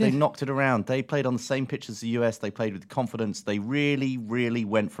half. They did. They knocked it around. They played on the same pitch as the US. They played with confidence. They really, really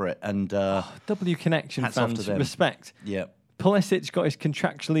went for it. And W Connection hats off fans, to them. respect. Yeah. Pulisic got his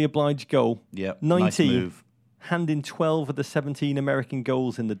contractually obliged goal. Yeah, 19, nice move. handing 12 of the 17 American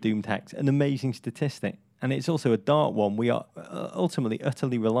goals in the Doom tax. An amazing statistic. And it's also a dart one. We are ultimately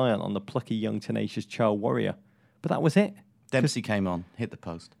utterly reliant on the plucky, young, tenacious child warrior. But that was it. Dempsey came on, hit the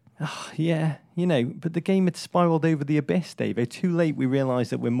post. Oh, yeah, you know, but the game had spiralled over the abyss, Dave. Too late we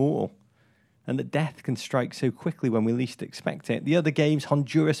realised that we're mortal and that death can strike so quickly when we least expect it. The other games,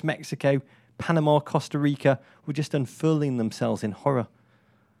 Honduras, Mexico, Panama, Costa Rica, were just unfurling themselves in horror.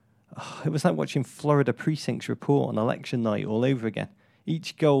 Oh, it was like watching Florida precincts report on election night all over again.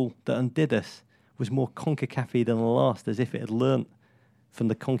 Each goal that undid us was more CONCACAF than the last, as if it had learnt from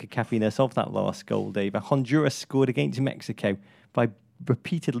the CONCACAF-ness of that last goal, Dave. Honduras scored against Mexico by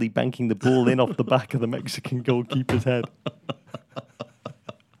repeatedly banking the ball in off the back of the Mexican goalkeeper's head.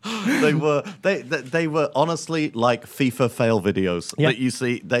 They were honestly like FIFA fail videos that you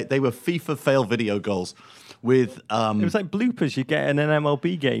see. They were FIFA fail video goals with. It was like bloopers you get in an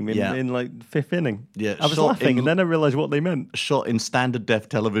MLB game in like fifth inning. Yeah, I was laughing and then I realised what they meant. Shot in standard def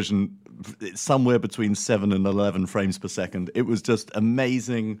television, somewhere between 7 and 11 frames per second. It was just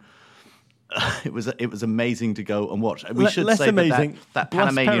amazing. It was amazing to go and watch. We should say that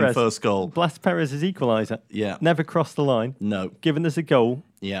Panamanian first goal. Blas Perez's equaliser. Yeah. Never crossed the line. No. Given us a goal.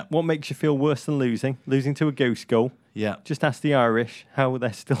 Yeah. What makes you feel worse than losing? Losing to a ghost goal. Yeah. Just ask the Irish how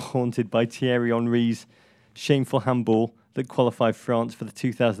they're still haunted by Thierry Henry's shameful handball that qualified France for the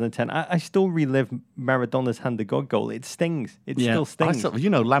 2010. I still relive Maradona's hand of God goal. It stings. It still stings. You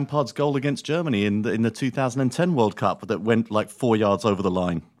know, Lampard's goal against Germany in the 2010 World Cup that went like 4 yards over the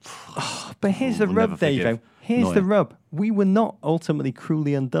line. But here's the rub, Davo. Here's the rub. We were not ultimately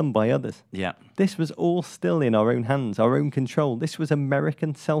cruelly undone by others. Yeah. This was all still in our own hands, our own control. This was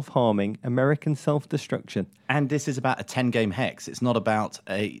American self-harming, American self-destruction. And this is about a 10-game hex. It's not about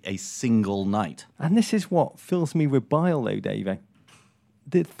a single night. And this is what fills me with bile, though, Davo.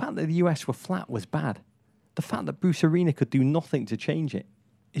 The fact that the US were flat was bad. The fact that Bruce Arena could do nothing to change it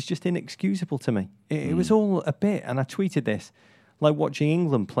is just inexcusable to me. It was all a bit, and I tweeted this, like watching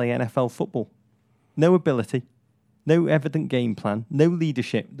England play NFL football. No ability, no evident game plan, no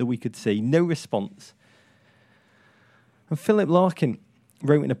leadership that we could see, no response. And Philip Larkin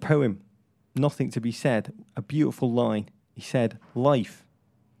wrote in a poem, Nothing to be Said, a beautiful line. He said, life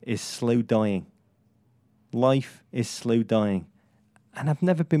is slow dying. Life is slow dying. And I've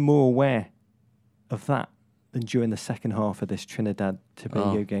never been more aware of that than during the second half of this Trinidad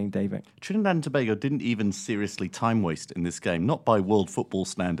Tobago game, David. Trinidad and Tobago didn't even seriously time waste in this game, not by world football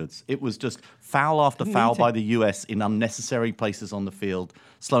standards. It was just foul after foul by the US in unnecessary places on the field,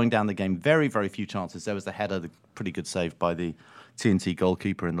 slowing down the game. Very, very few chances. There was the header, the pretty good save by the TNT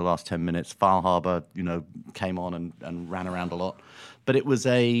goalkeeper in the last 10 minutes. File Harbour, came on and ran around a lot. But it was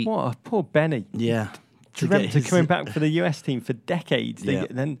a... What a poor Benny. Yeah. Dreamt of coming back for the US team for decades.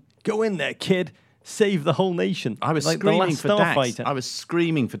 Then go in there, kid. Save the whole nation. I was screaming for Dax. I was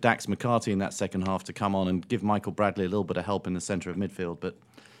screaming for Dax McCarty in that second half to come on and give Michael Bradley a little bit of help in the centre of midfield. But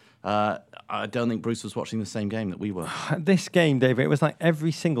I don't think Bruce was watching the same game that we were. This game, David, it was like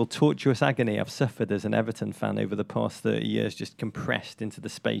every single tortuous agony I've suffered as an Everton fan over the past 30 years just compressed into the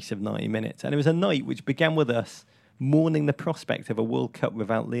space of 90 minutes. And it was a night which began with us mourning the prospect of a World Cup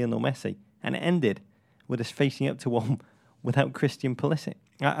without Lionel Messi. And it ended with us facing up to without Christian Pulisic.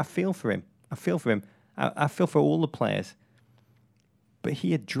 I feel for him. I feel for all the players. But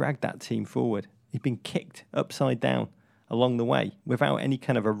he had dragged that team forward. He'd been kicked upside down along the way without any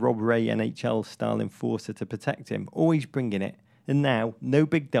kind of a Rob Ray NHL-style enforcer to protect him, always bringing it. And now, no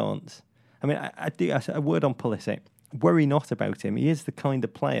big dance. I mean, a word on Pulisic. Worry not about him. He is the kind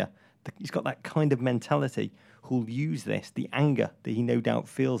of player. He's got that kind of mentality who'll use this, the anger that he no doubt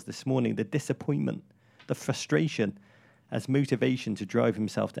feels this morning, the disappointment, the frustration, as motivation to drive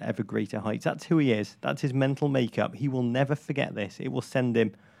himself to ever greater heights. That's who he is. That's his mental makeup. He will never forget this. It will send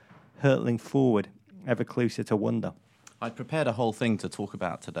him hurtling forward, ever closer to wonder. I prepared a whole thing to talk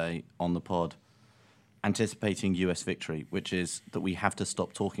about today on the pod, anticipating US victory, which is that we have to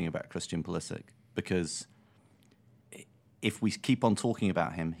stop talking about Christian Pulisic, because if we keep on talking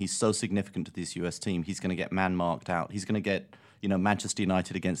about him, he's so significant to this US team. He's going to get man-marked out. He's going to get, Manchester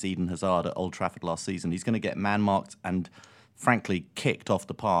United against Eden Hazard at Old Trafford last season. He's going to get man-marked and, frankly, kicked off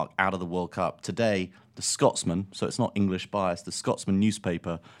the park out of the World Cup. Today, the Scotsman, so it's not English bias, the Scotsman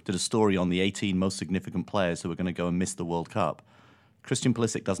newspaper did a story on the 18 most significant players who are going to go and miss the World Cup. Christian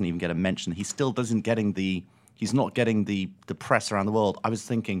Pulisic doesn't even get a mention. He still doesn't he's not getting the press around the world. I was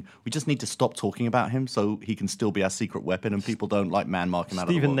thinking, we just need to stop talking about him so he can still be our secret weapon and people don't man-mark him out of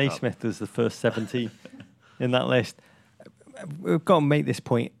the World Cup. Stephen Naismith was the first 17 in that list. We've got to make this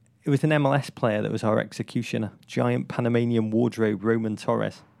point. It was an MLS player that was our executioner. Giant Panamanian wardrobe, Roman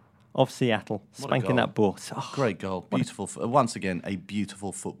Torres of Seattle, spanking that ball. Oh, great goal. Beautiful. Once again, a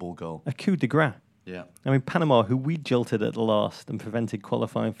beautiful football goal. A coup de grace. Yeah. I mean, Panama, who we jilted at the last and prevented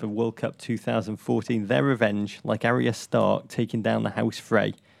qualifying for World Cup 2014, their revenge, like Arya Stark taking down the House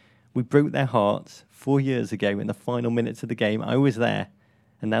Frey. We broke their hearts 4 years ago in the final minutes of the game. I was there,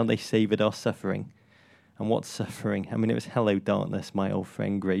 and now they savoured our suffering. And what suffering? I mean, it was hello darkness, my old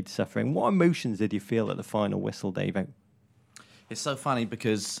friend, great suffering. What emotions did you feel at the final whistle, Davo? It's so funny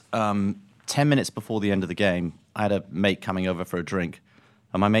because 10 minutes before the end of the game, I had a mate coming over for a drink.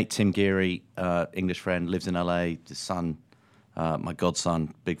 And my mate Tim Geary, English friend, lives in LA. His son, my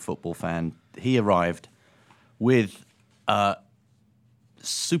godson, big football fan. He arrived with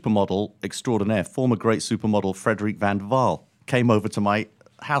supermodel extraordinaire, former great supermodel Frederique van der Waal. Came over to my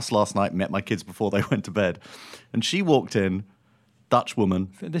house last night, met my kids before they went to bed. And she walked in, Dutch woman.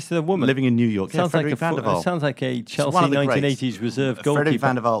 This is a woman living in New York. Sounds like van der Waal. Sounds like a Chelsea 1980s reserve goalkeeper. Frederique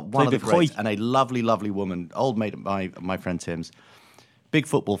van der Waal, one of the greats, and a lovely, lovely woman, old mate of my friend Tim's. Big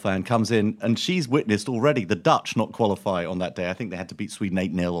football fan, comes in, and she's witnessed already the Dutch not qualify on that day. I think they had to beat Sweden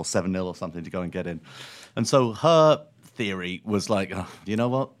 8-0 or 7-0 or something to go and get in. And so her theory was like, oh, you know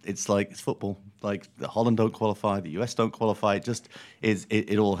what? It's football. Like, Holland don't qualify, the US don't qualify. It just is.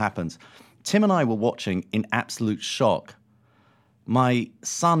 It all happens. Tim and I were watching in absolute shock. My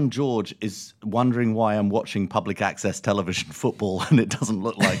son, George, is wondering why I'm watching public access television football and it doesn't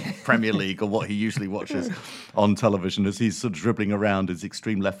look like Premier League or what he usually watches on television as he's sort of dribbling around his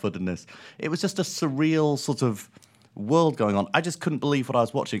extreme left-footedness. It was just a surreal sort of world going on. I just couldn't believe what I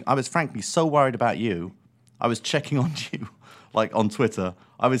was watching. I was frankly so worried about you. I was checking on you, like on Twitter.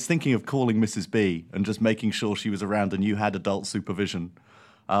 I was thinking of calling Mrs. B and just making sure she was around and you had adult supervision.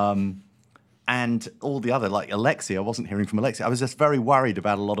 And all the other, like Alexia, I wasn't hearing from Alexia. I was just very worried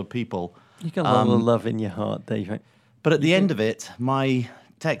about a lot of people. You got a lot of love in your heart, Dave. But at the end of it, my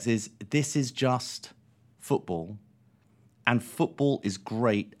text is, this is just football. And football is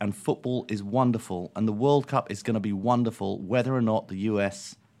great, and football is wonderful. And the World Cup is going to be wonderful, whether or not the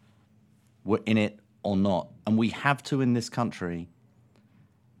US were in it or not. And we have to, in this country,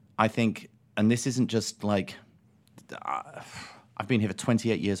 I think, and this isn't just like... I've been here for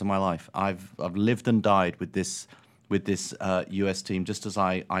 28 years of my life. I've lived and died with this US team, just as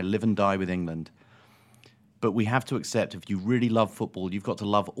I live and die with England. But we have to accept, if you really love football, you've got to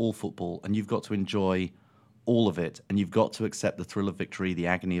love all football, and you've got to enjoy all of it, and you've got to accept the thrill of victory, the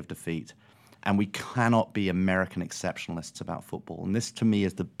agony of defeat. And we cannot be American exceptionalists about football. And this, to me,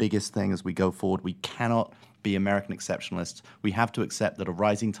 is the biggest thing as we go forward. We cannot be American exceptionalists. We have to accept that a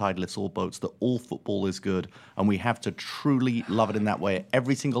rising tide lifts all boats, that all football is good, and we have to truly love it in that way at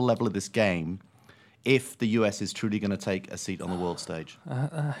every single level of this game if the US is truly going to take a seat on the world stage.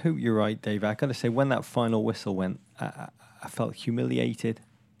 I hope you're right, Dave. I got to say, when that final whistle went, I felt humiliated.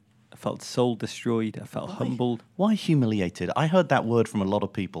 I felt soul destroyed. I felt humbled. Why humiliated? I heard that word from a lot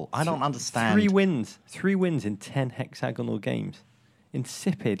of people. I don't understand. 3 wins in 10 hexagonal games.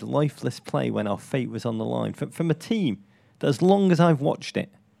 Insipid, lifeless play when our fate was on the line. From a team that, as long as I've watched it,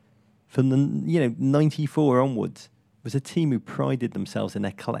 from the 94 onwards, was a team who prided themselves in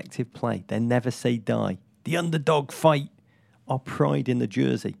their collective play, their never say die, the underdog fight, our pride in the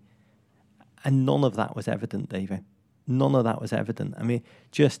jersey. And none of that was evident, David. None of that was evident. I mean,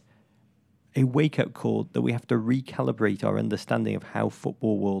 just a wake-up call that we have to recalibrate our understanding of how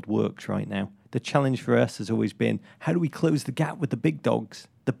football world works right now. The challenge for us has always been, how do we close the gap with the big dogs,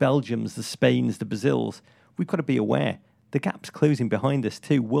 the Belgiums, the Spains, the Brazils? We've got to be aware. The gap's closing behind us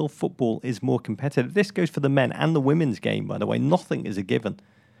too. World football is more competitive. This goes for the men and the women's game, by the way. Nothing is a given.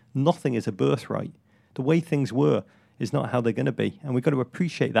 Nothing is a birthright. The way things were is not how they're going to be. And we've got to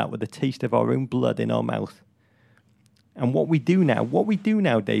appreciate that with a taste of our own blood in our mouth. And what we do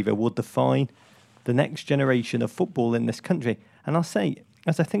now, David, will define the next generation of football in this country. And I'll say,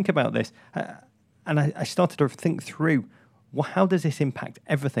 as I think about this, and I started to think through, well, how does this impact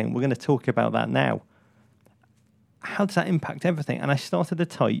everything? We're going to talk about that now. How does that impact everything? And I started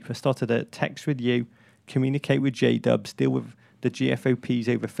to text with you, communicate with J-Dubs, deal with the GFOPs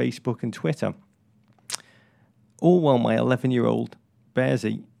over Facebook and Twitter. All while my 11-year-old,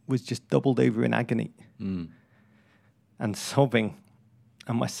 Bearsy, was just doubled over in agony and sobbing.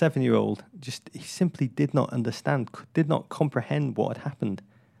 And my 7-year-old, he simply did not understand, did not comprehend what had happened.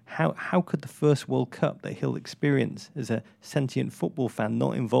 How could the first World Cup that he'll experience as a sentient football fan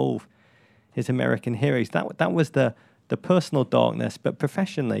not involve his American heroes? That was the personal darkness, but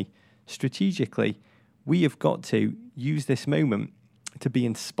professionally, strategically, we have got to use this moment to be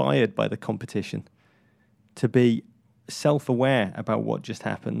inspired by the competition, to be self-aware about what just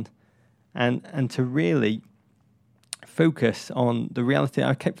happened, and to really focus on the reality.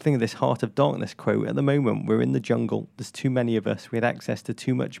 I kept thinking of this Heart of Darkness quote. At the moment, we're in the jungle. There's too many of us. We had access to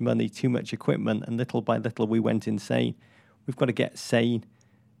too much money, too much equipment, and little by little we went insane. We've got to get sane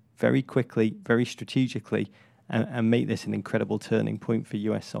very quickly, very strategically, and make this an incredible turning point for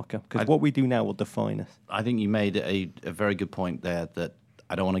US soccer. Because what we do now will define us. I think you made a very good point there that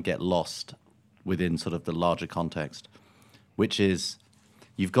I don't want to get lost within sort of the larger context, which is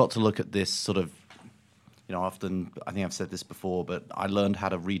you've got to look at this sort of, often, I think I've said this before, but I learned how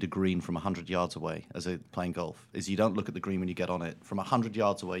to read a green from 100 yards away as playing golf, is you don't look at the green when you get on it. From 100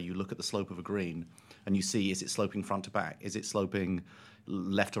 yards away, you look at the slope of a green and you see, is it sloping front to back? Is it sloping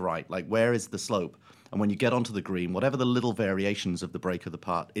left to right? Like, where is the slope? And when you get onto the green, whatever the little variations of the break of the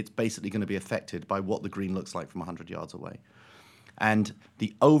putt, it's basically going to be affected by what the green looks like from 100 yards away. And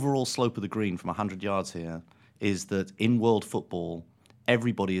the overall slope of the green from 100 yards here is that in world football,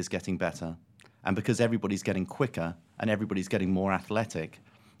 everybody is getting better. And because everybody's getting quicker and everybody's getting more athletic,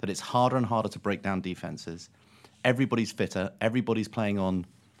 that it's harder and harder to break down defenses. Everybody's fitter. Everybody's playing on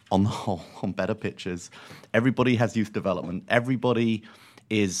the whole, on better pitches. Everybody has youth development. Everybody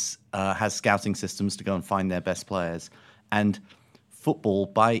has scouting systems to go and find their best players. And football,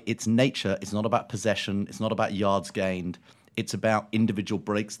 by its nature, is not about possession. It's not about yards gained. It's about individual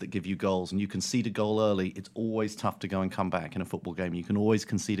breaks that give you goals. And you concede a goal early, it's always tough to go and come back in a football game. You can always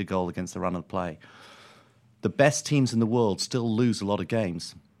concede a goal against the run of play. The best teams in the world still lose a lot of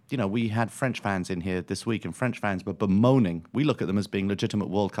games. We had French fans in here this week, and French fans were bemoaning. We look at them as being legitimate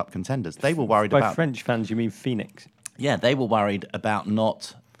World Cup contenders. They were worried about... By French fans, you mean Phoenix? Yeah, they were worried about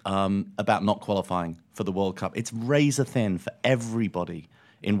not qualifying for the World Cup. It's razor thin for everybody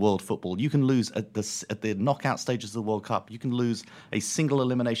in world football. You can lose at the knockout stages of the World Cup. You can lose a single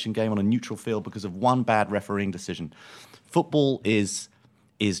elimination game on a neutral field because of one bad refereeing decision. Football is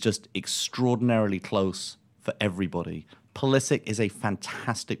just extraordinarily close for everybody. Pulisic is a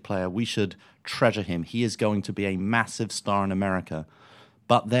fantastic player. We should treasure him. He is going to be a massive star in America.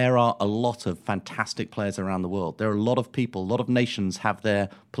 But there are a lot of fantastic players around the world. There are a lot of people, a lot of nations have their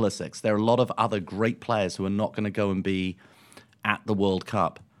Pulisics. There are a lot of other great players who are not going to go and be at the World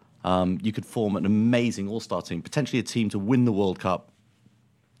Cup. You could form an amazing all-star team, potentially a team to win the World Cup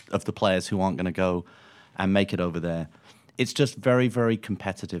of the players who aren't going to go and make it over there. It's just very, very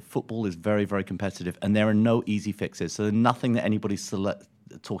competitive. Football is very, very competitive, and there are no easy fixes. So there's nothing that anybody's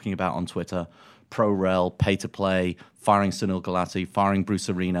talking about on Twitter, pro-rel, pay-to-play, firing Sunil Gulati, firing Bruce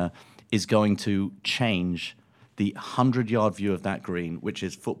Arena, is going to change the 100-yard view of that green, which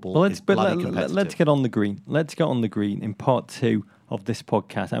is football, is bloody competitive. Let's get on the green. Let's get on the green in part 2 of this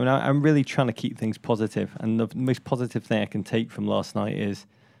podcast. I mean, I'm really trying to keep things positive, and the most positive thing I can take from last night is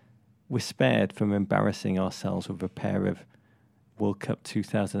we're spared from embarrassing ourselves with a pair of World Cup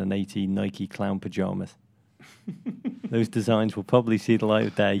 2018 Nike clown pajamas. Those designs will probably see the light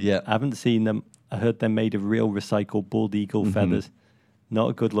of day. Yeah. I haven't seen them. I heard they're made of real recycled bald eagle feathers.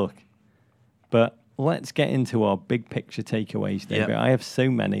 Not a good look. But let's get into our big picture takeaways, David. Yep. I have so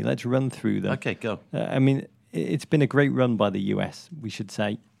many. Let's run through them. Okay, go. I mean, it's been a great run by the US, we should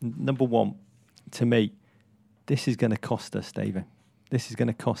say. Number one, to me, this is going to cost us, David. This is going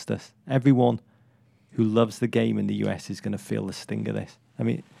to cost us. Everyone who loves the game in the US is going to feel the sting of this. I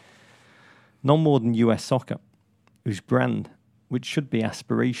mean, no more than US soccer. whose brand, which should be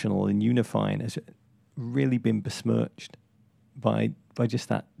aspirational and unifying, has really been besmirched by just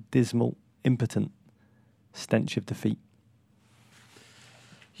that dismal, impotent stench of defeat.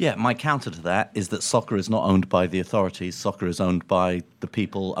 Yeah, my counter to that is that soccer is not owned by the authorities. Soccer is owned by the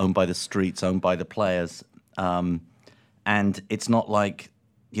people, owned by the streets, owned by the players. And it's not like,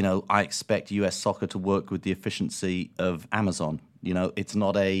 I expect US soccer to work with the efficiency of Amazon. It's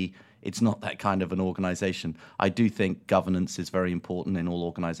not that kind of an organization. I do think governance is very important in all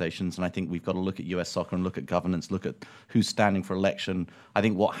organizations, and I think we've got to look at US soccer and look at governance, look at who's standing for election. I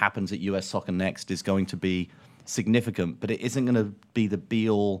think what happens at US soccer next is going to be significant, but it isn't going to be the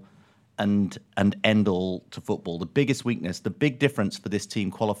be-all and end-all to football. The biggest weakness, the big difference for this team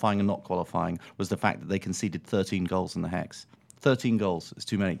qualifying and not qualifying was the fact that they conceded 13 goals in the Hex. 13 goals is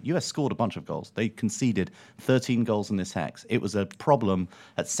too many. US scored a bunch of goals. They conceded 13 goals in this Hex. It was a problem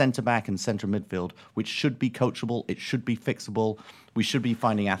at centre-back and centre midfield, which should be coachable. It should be fixable. We should be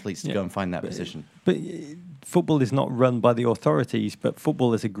finding athletes to go and find that position. But football is not run by the authorities, but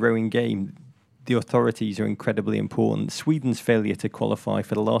football is a growing game. The authorities are incredibly important. Sweden's failure to qualify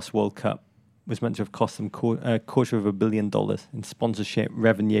for the last World Cup was meant to have cost them $250 million in sponsorship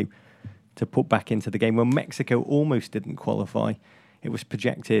revenue to put back into the game. When Mexico almost didn't qualify, it was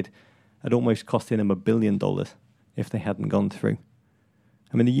projected at almost costing them $1 billion if they hadn't gone through.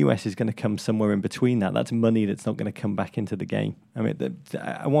 I mean, the US is going to come somewhere in between that. That's money that's not going to come back into the game. I mean,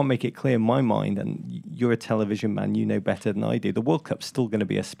 I want to make it clear in my mind, and you're a television man, you know better than I do, the World Cup's still going to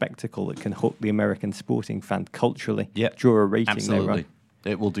be a spectacle that can hook the American sporting fan culturally, draw a rating. Absolutely.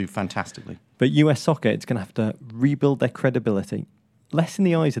 It will do fantastically. But US soccer, it's going to have to rebuild their credibility. Less in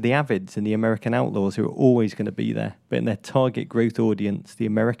the eyes of the avids and the American outlaws who are always going to be there, but in their target growth audience, the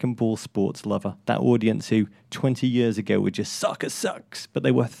American ball sports lover, that audience who 20 years ago were just soccer sucks, but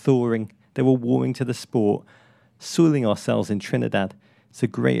they were thawing, they were warming to the sport, soiling ourselves in Trinidad. It's the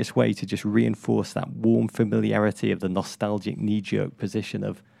greatest way to just reinforce that warm familiarity of the nostalgic knee-jerk position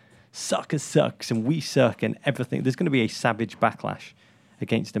of soccer sucks and we suck and everything. There's going to be a savage backlash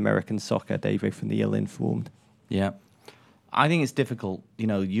against American soccer, Davo, from the ill-informed. Yeah. I think it's difficult.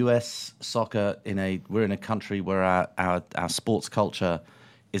 US soccer, we're in a country where our sports culture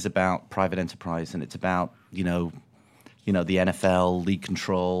is about private enterprise, and it's about, the NFL, league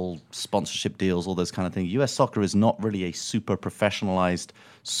control, sponsorship deals, all those kind of things. US soccer is not really a super professionalized,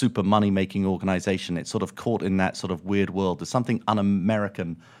 super money-making organization. It's sort of caught in that sort of weird world. There's something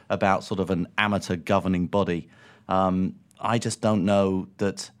un-American about sort of an amateur governing body. I just don't know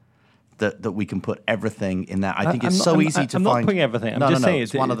that we can put everything in that. I think it's so easy to find. I'm not putting everything. I'm just saying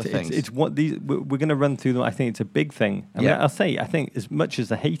it's one of the things. It's what these. We're going to run through them. I think it's a big thing. I mean, I think as much as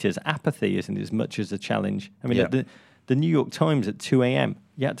the haters, apathy isn't as much as a challenge. I mean, the New York Times at 2 a.m.,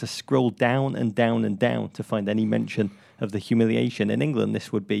 you had to scroll down and down and down to find any mention of the humiliation. In England,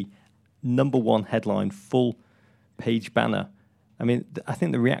 this would be number one headline, full page banner. I mean, I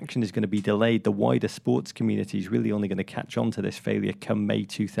think the reaction is going to be delayed. The wider sports community is really only going to catch on to this failure come May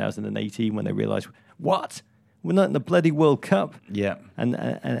 2018 when they realise, what? We're not in the bloody World Cup. Yeah. And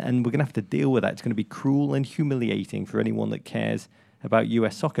we're going to have to deal with that. It's going to be cruel and humiliating for anyone that cares about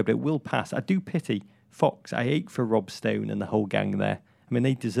US soccer, but it will pass. I do pity Fox. I ache for Rob Stone and the whole gang there. I mean,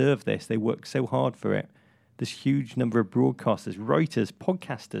 they deserve this. They work so hard for it. There's a huge number of broadcasters, writers,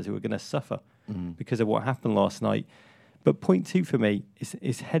 podcasters who are going to suffer because of what happened last night. But point two for me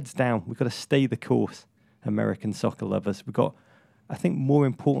is heads down. We've got to stay the course, American soccer lovers. We've got, I think, more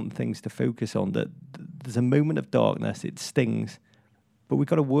important things to focus on. That there's a moment of darkness. It stings. But we've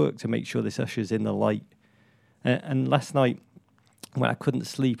got to work to make sure this ushers in the light. And last night, when I couldn't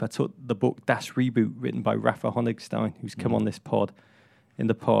sleep, I took the book Das Reboot, written by Rafa Honigstein, who's come on this pod in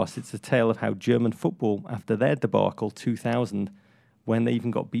the past. It's a tale of how German football, after their debacle, 2000, when they even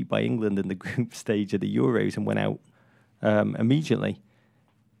got beat by England in the group stage of the Euros and went out immediately,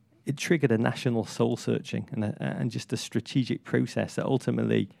 it triggered a national soul-searching and just a strategic process that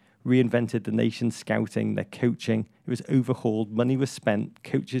ultimately reinvented the nation's scouting, their coaching. It was overhauled, money was spent,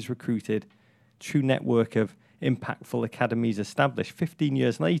 coaches recruited, true network of impactful academies established. 15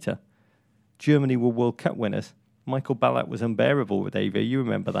 years later, Germany were World Cup winners. Michael Ballack was unbearable with Ava. You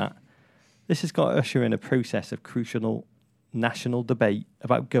remember that. This has got to usher in a process of crucial national debate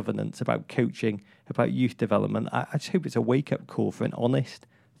about governance, about coaching, about youth development. I just hope it's a wake-up call for an honest,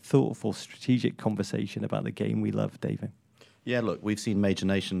 thoughtful, strategic conversation about the game we love, David. Yeah, look, we've seen major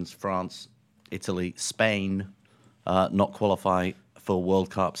nations, France, Italy, Spain, not qualify for World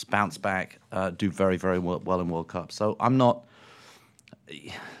Cups, bounce back, do very, very well in World Cups. So I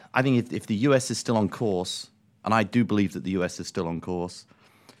think if the US is still on course, and I do believe that the US is still on course,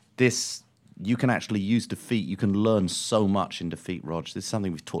 this you can actually use defeat. You can learn so much in defeat, Rog. This is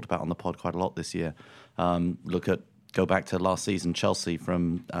something we've talked about on the pod quite a lot this year. Go back to last season, Chelsea,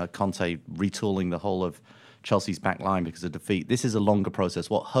 from Conte retooling the whole of Chelsea's back line because of defeat. This is a longer process.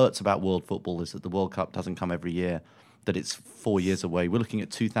 What hurts about world football is that the World Cup doesn't come every year, that it's 4 years away. We're looking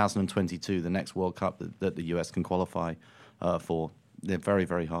at 2022, the next World Cup that the US can qualify for. They're very,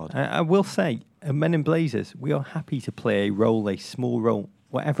 very hard. I will say, Men in Blazers, we are happy to play a small role,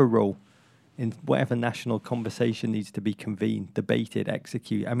 whatever in whatever national conversation needs to be convened, debated,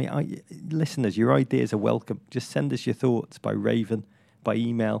 executed. I mean, listeners, your ideas are welcome. Just send us your thoughts by Raven, by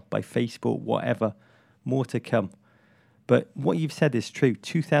email, by Facebook, whatever. More to come. But what you've said is true.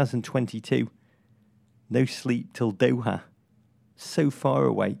 2022, no sleep till Doha. So far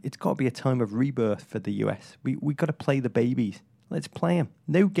away. It's got to be a time of rebirth for the US. We got to play the babies. Let's play them.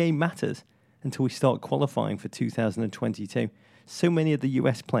 No game matters until we start qualifying for 2022. So many of the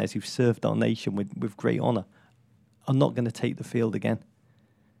US players who've served our nation with great honour are not going to take the field again.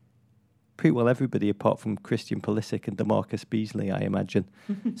 Pretty well everybody apart from Christian Pulisic and DeMarcus Beasley, I imagine.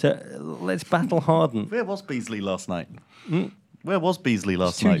 So let's battle harden. Where was Beasley last night? Where was Beasley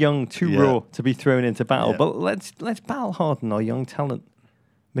last night? Too young, too raw to be thrown into battle. Yeah. But let's battle harden our young talent.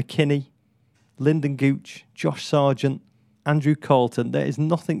 McKinney, Lyndon Gooch, Josh Sargent, Andrew Carlton. There is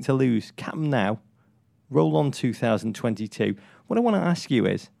nothing to lose. Cap them now. Roll on 2022. What I want to ask you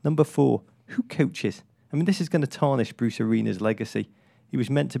is, number 4, who coaches? I mean, this is going to tarnish Bruce Arena's legacy. He was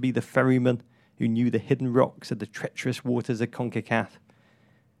meant to be the ferryman who knew the hidden rocks of the treacherous waters of CONCACAF.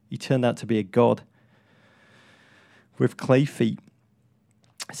 He turned out to be a god with clay feet,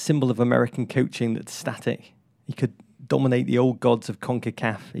 a symbol of American coaching that's static. He could dominate the old gods of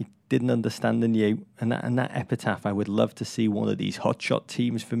CONCACAF. He didn't understand the new. And that epitaph, I would love to see one of these hotshot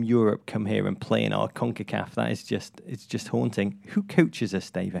teams from Europe come here and play in our CONCACAF. It's just haunting. Who coaches us,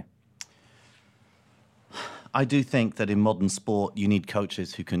 David? I do think that in modern sport, you need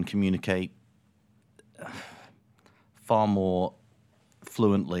coaches who can communicate far more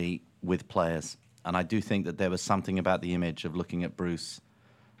fluently with players. And I do think that there was something about the image of looking at Bruce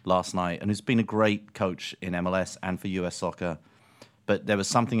last night, and who's been a great coach in MLS and for US soccer. But there was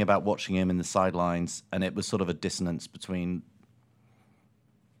something about watching him in the sidelines, and it was sort of a dissonance between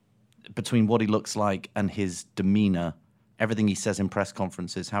what he looks like and his demeanor. Everything he says in press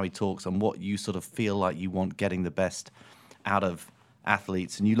conferences, how he talks, and what you sort of feel like you want getting the best out of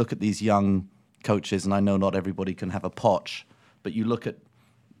athletes. And you look at these young coaches, and I know not everybody can have a Poch, but you look at,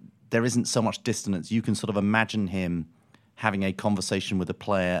 there isn't so much dissonance. You can sort of imagine him having a conversation with a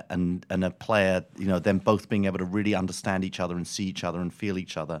player and a player, them both being able to really understand each other and see each other and feel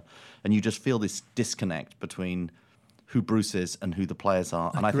each other. And you just feel this disconnect between who Bruce is and who the players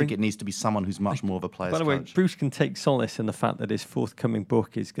are. And I think it needs to be someone who's much more of a player's coach. By the way, Bruce can take solace in the fact that his forthcoming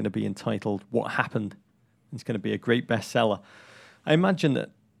book is going to be entitled What Happened. It's going to be a great bestseller. I imagine that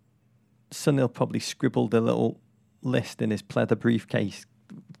Sunil probably scribbled a little list in his pleather briefcase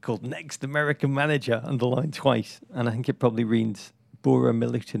called Next American Manager, underlined twice. And I think it probably reads Bora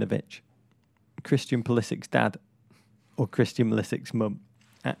Milutinovic, Christian Pulisic's dad, or Christian Pulisic's mum.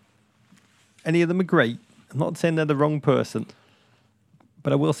 Any of them are great. I'm not saying they're the wrong person,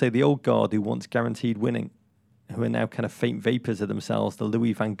 but I will say the old guard who wants guaranteed winning, who are now kind of faint vapours of themselves, the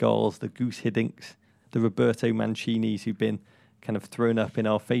Louis van Gaals, the Goose Hiddinks, the Roberto Mancinis who've been kind of thrown up in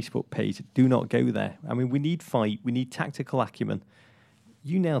our Facebook page, do not go there. I mean, we need fight, we need tactical acumen.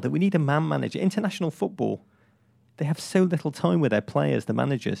 You nailed it. We need a man manager. International football, they have so little time with their players, the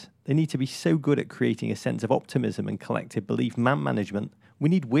managers. They need to be so good at creating a sense of optimism and collective belief. Man management. We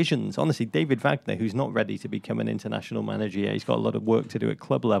need visions. Honestly, David Wagner, who's not ready to become an international manager yet, he's got a lot of work to do at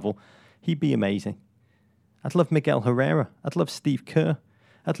club level. He'd be amazing. I'd love Miguel Herrera. I'd love Steve Kerr.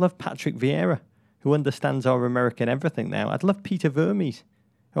 I'd love Patrick Vieira, who understands our American everything now. I'd love Peter Vermes,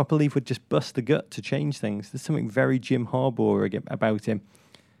 who I believe would just bust the gut to change things. There's something very Jim Harbaugh about him.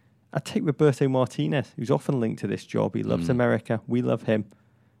 I'd take Roberto Martinez, who's often linked to this job. He loves America. We love him.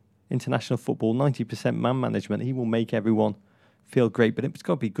 International football, 90% man management. He will make everyone feel great. But it's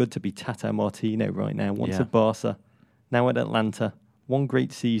got to be good to be Tata Martino right now. Once at Barca, now at Atlanta. One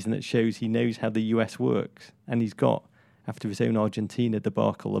great season that shows he knows how the US works. And he's got, after his own Argentina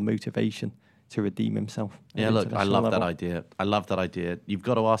debacle, the motivation to redeem himself. Yeah, look, I love that idea. I love that idea. You've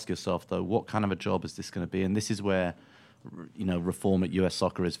got to ask yourself, though, what kind of a job is this going to be? And this is where, reform at US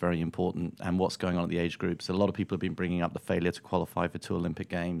soccer is very important, and what's going on at the age groups. A lot of people have been bringing up the failure to qualify for 2 Olympic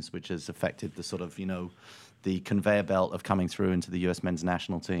Games, which has affected the sort of, the conveyor belt of coming through into the US men's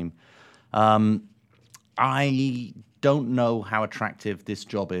national team. I don't know how attractive this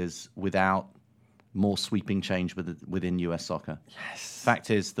job is without more sweeping change within US soccer. Yes. Fact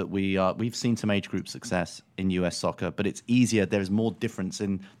is that we've seen some age group success in US soccer, but it's easier. There's more difference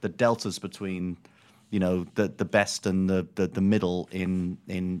in the deltas between, the best and the middle in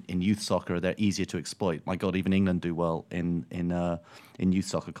youth soccer. They're easier to exploit. My God, even England do well in youth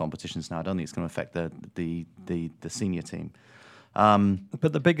soccer competitions now. I don't think it's going to affect the senior team.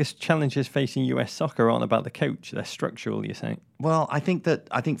 But the biggest challenges facing US soccer aren't about the coach; they're structural. You're saying? Well, I think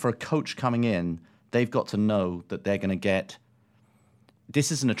for a coach coming in, they've got to know that they're going to get.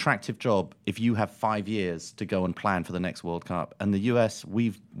 This is an attractive job if you have 5 years to go and plan for the next World Cup. And the US,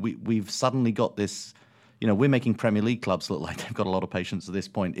 we've suddenly got this. We're making Premier League clubs look like they've got a lot of patience at this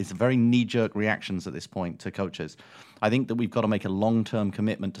point. It's very knee-jerk reactions at this point to coaches. I think that we've got to make a long-term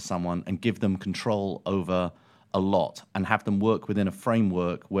commitment to someone and give them control over a lot and have them work within a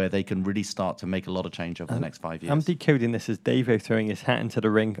framework where they can really start to make a lot of change over the next 5 years. I'm decoding this as Davo throwing his hat into the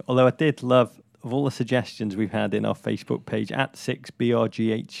ring, although I did love, of all the suggestions we've had in our Facebook page, at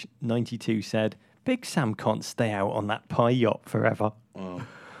 6BRGH92 said, Big Sam can't stay out on that pie yacht forever. Oh.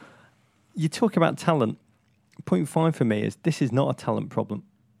 You talk about talent. Point 5 for me is this is not a talent problem.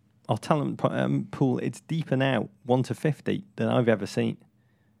 Our talent pool, it's deeper now, 1 to 50, than I've ever seen.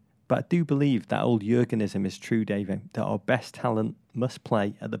 But I do believe that old Jurgenism is true, David, that our best talent must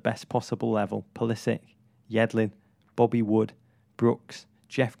play at the best possible level. Pulisic, Yedlin, Bobby Wood, Brooks,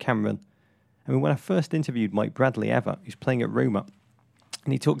 Jeff Cameron. I mean, when I first interviewed Mike Bradley ever, who's playing at Roma,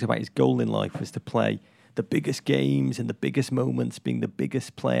 and he talked about his goal in life was to play the biggest games and the biggest moments, being the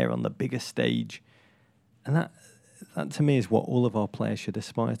biggest player on the biggest stage. And that to me is what all of our players should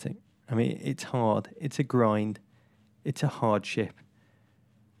aspire to. I mean, it's hard. It's a grind. It's a hardship.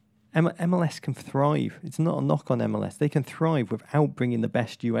 MLS can thrive. It's not a knock on MLS. They can thrive without bringing the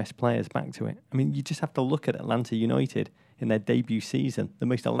best US players back to it. I mean, you just have to look at Atlanta United in their debut season. The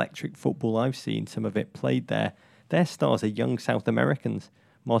most electric football I've seen, some of it played there. Their stars are young South Americans.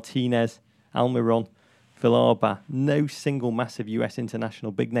 Martinez, Almiron, Villalba, no single massive US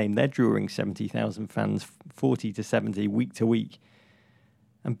international big name. They're drawing 70,000 fans, 40 to 70 week to week.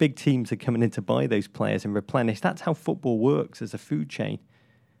 And big teams are coming in to buy those players and replenish. That's how football works as a food chain.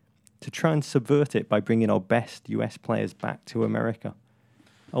 To try and subvert it by bringing our best US players back to America.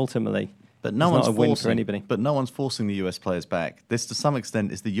 Ultimately, but no one's not a win for anybody. But no one's forcing the US players back. This, to some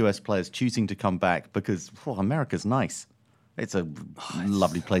extent, is the US players choosing to come back because America's nice. It's a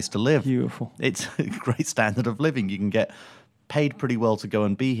lovely place to live. Beautiful. It's a great standard of living. You can get paid pretty well to go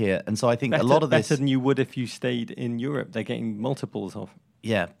and be here. And so I think a lot of this... Better than you would if you stayed in Europe. They're getting multiples of.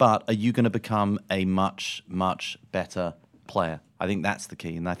 Yeah, but are you going to become a much, much better player? I think that's the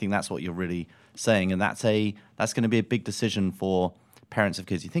key. And I think that's what you're really saying. And that's going to be a big decision for parents of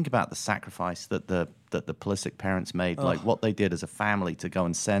kids. You think about the sacrifice that the Pulisic parents made, like what they did as a family to go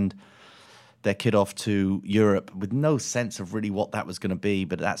and send their kid off to Europe with no sense of really what that was going to be,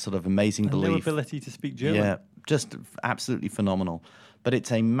 but that sort of amazing belief. No ability to speak German. Yeah, just absolutely phenomenal. But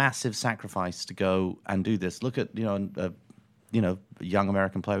it's a massive sacrifice to go and do this. Look at, a young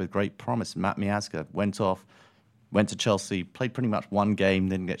American player with great promise, Matt Miazga, went to Chelsea, played pretty much one game,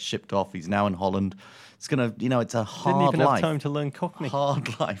 then gets shipped off. He's now in Holland. It's going to, it's a hard life. Didn't even have time to learn Cockney.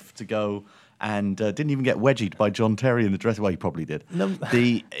 Hard life to go. And didn't even get wedgied by John Terry in the dressing. Well, he probably did. No.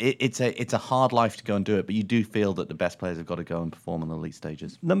 It's a hard life to go and do it, but you do feel that the best players have got to go and perform on the elite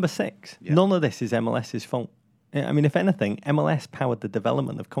stages. Number 6. Yeah. None of this is MLS's fault. I mean, if anything, MLS powered the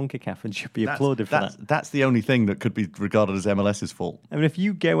development of CONCACAF and should be applauded for that. That's the only thing that could be regarded as MLS's fault. I mean, if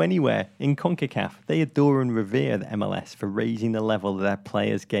you go anywhere in CONCACAF, they adore and revere the MLS for raising the level of their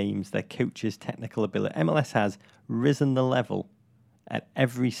players' games, their coaches' technical ability. MLS has risen the level at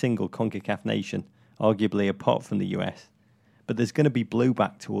every single CONCACAF nation, arguably apart from the US. But there's going to be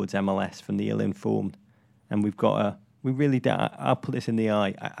blowback towards MLS from the ill-informed. And we really do. I'll put this in the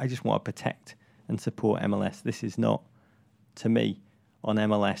eye. I just want to protect and support MLS. This is not, to me, on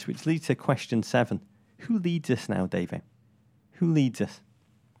MLS, which leads to question 7. Who leads us now, David? Who leads us?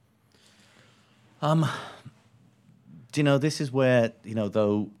 This is where,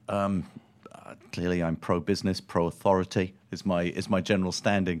 though clearly I'm pro-business, pro-authority is my general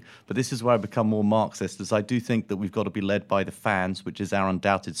standing. But this is where I become more Marxist, as I do think that we've got to be led by the fans, which is our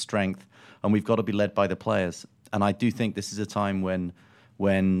undoubted strength, and we've got to be led by the players. And I do think this is a time when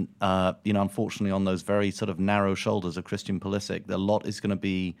unfortunately on those very sort of narrow shoulders of Christian Pulisic, a lot is going to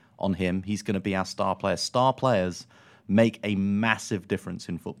be on him. He's going to be our star player. Star players make a massive difference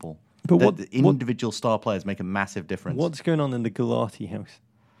in football. But the individual star players make a massive difference. What's going on in the Gulati house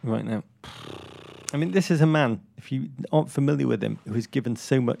right now? I mean, this is a man, if you aren't familiar with him, who has given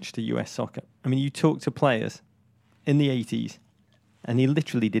so much to US soccer. I mean, you talk to players in the 80s, and he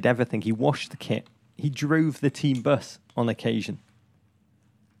literally did everything. He washed the kit. He drove the team bus on occasion.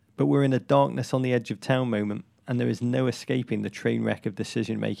 But we're in a darkness on the edge of town moment, and there is no escaping the train wreck of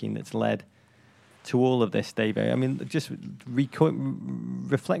decision-making that's led to all of this, Dave. I mean, just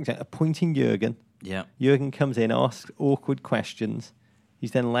reflecting, appointing Jurgen. Yeah. Jurgen comes in, asks awkward questions.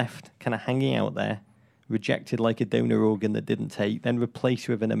 He's then left kind of hanging out there, rejected like a donor organ that didn't take, then replaced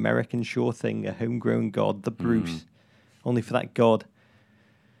with an American sure thing, a homegrown god, the Bruce, only for that god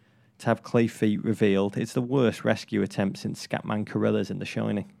to have clay feet revealed. It's the worst rescue attempt since Scatman Carruthers in The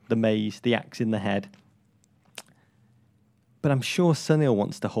Shining. The maze, the axe in the head. But I'm sure Sunil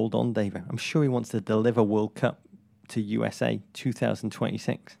wants to hold on, David. I'm sure he wants to deliver World Cup to USA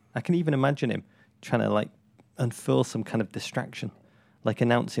 2026. I can even imagine him trying to unfurl some kind of distraction, like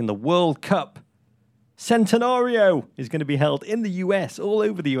announcing the World Cup Centenario is going to be held in the US, all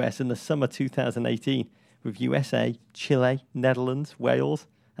over the US in the summer 2018, with USA, Chile, Netherlands, Wales,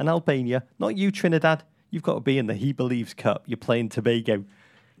 and Albania. Not you, Trinidad. You've got to be in the He Believes Cup. You're playing Tobago.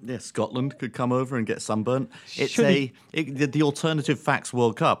 Yeah, Scotland could come over and get sunburnt. It's the Alternative Facts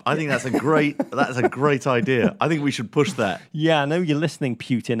World Cup. I think that's a great idea. I think we should push that. Yeah, I know you're listening,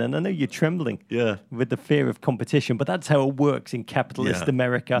 Putin, and I know you're trembling. Yeah, with the fear of competition, but that's how it works in capitalist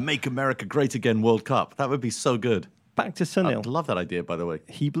America. Make America Great Again World Cup. That would be so good. Back to Sunil. I love that idea, by the way.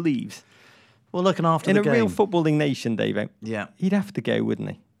 He believes. Well, looking after in the a game. real footballing nation, Dave. Yeah, he'd have to go,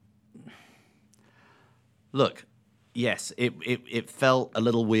 wouldn't he? Look. Yes, it felt a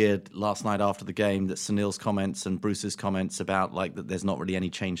little weird last night after the game that Sunil's comments and Bruce's comments about that there's not really any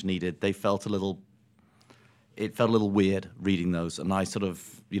change needed. It felt a little weird reading those, and I sort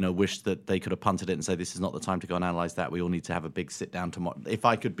of wished that they could have punted it and say this is not the time to go and analyse that. We all need to have a big sit down tomorrow. If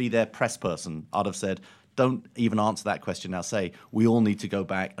I could be their press person, I'd have said, don't even answer that question now. Say we all need to go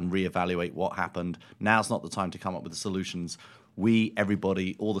back and reevaluate what happened. Now's not the time to come up with the solutions. We,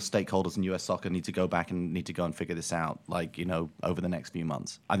 everybody, all the stakeholders in US soccer need to go back and figure this out, over the next few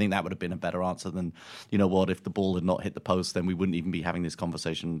months. I think that would have been a better answer than, if the ball had not hit the post, then we wouldn't even be having this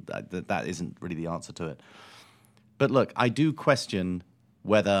conversation. That isn't really the answer to it. But look, I do question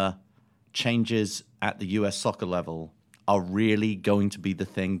whether changes at the US soccer level are really going to be the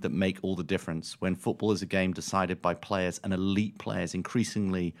thing that make all the difference when football is a game decided by players and elite players,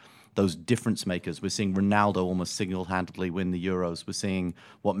 increasingly those difference makers. We're seeing Ronaldo almost single-handedly win the Euros. We're seeing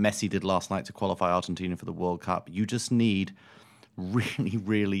what Messi did last night to qualify Argentina for the World Cup. You just need really,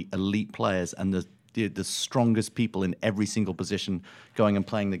 really elite players and the strongest people in every single position going and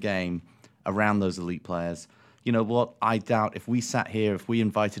playing the game around those elite players. You know what? I doubt if we sat here, if we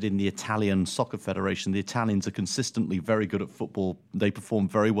invited in the Italian Soccer Federation, the Italians are consistently very good at football. They perform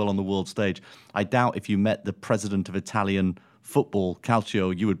very well on the world stage. I doubt if you met the president of Italian football,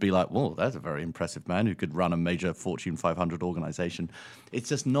 Calcio, you would be like, whoa, that's a very impressive man who could run a major Fortune 500 organization. It's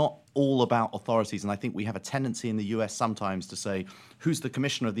just not all about authorities. And I think we have a tendency in the US sometimes to say, who's the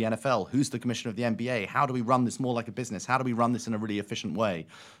commissioner of the NFL? Who's the commissioner of the NBA? How do we run this more like a business? How do we run this in a really efficient way?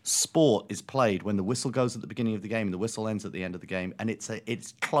 Sport is played when the whistle goes at the beginning of the game and the whistle ends at the end of the game. And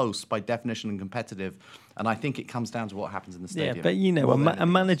it's close by definition and competitive. And I think it comes down to what happens in the stadium. Yeah, but a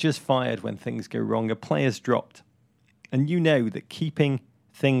manager's fired when things go wrong. A player's dropped. And you know that keeping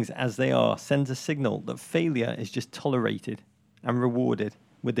things as they are sends a signal that failure is just tolerated and rewarded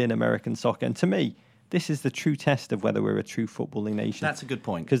within American soccer. And to me, this is the true test of whether we're a true footballing nation. That's a good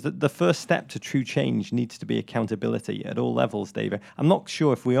point. Because the first step to true change needs to be accountability at all levels, David. I'm not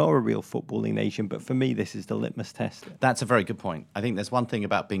sure if we are a real footballing nation, but for me, this is the litmus test. That's a very good point. I think there's one thing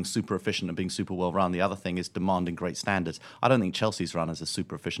about being super efficient and being super well run. The other thing is demanding great standards. I don't think Chelsea's run as a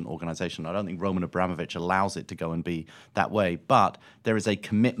super efficient organisation. I don't think Roman Abramovich allows it to go and be that way. But there is a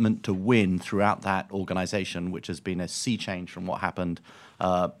commitment to win throughout that organisation, which has been a sea change from what happened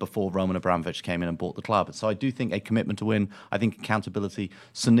before Roman Abramovich came in and bought the club. So I do think a commitment to win. I think accountability.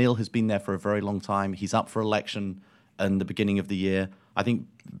 Sunil has been there for a very long time. He's up for election in the beginning of the year. I think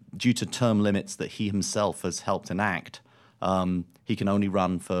due to term limits that he himself has helped enact, he can only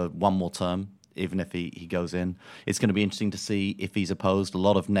run for one more term, even if he goes in. It's going to be interesting to see if he's opposed. A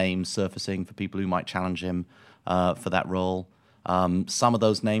lot of names surfacing for people who might challenge him for that role. Some of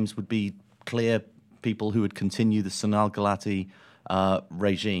those names would be clear people who would continue the Sunil Gulati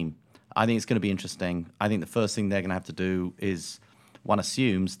regime. I think it's going to be interesting. I think the first thing they're going to have to do is, one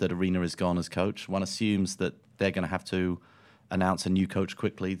assumes that Arena is gone as coach. One assumes that they're going to have to announce a new coach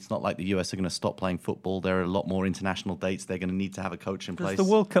quickly. It's not like the US are going to stop playing football. There are a lot more international dates. They're going to need to have a coach in place. There's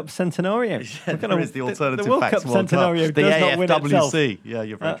the World Cup Centenario. Yeah, there is the Alternative the World Facts Cup World Centenario Cup. does The not win itself. AFWC. Yeah,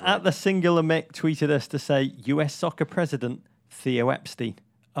 you're very right. At the singular, Mick tweeted us to say, US soccer president Theo Epstein.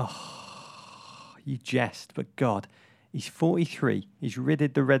 Oh, you jest, but God, He's 43. He's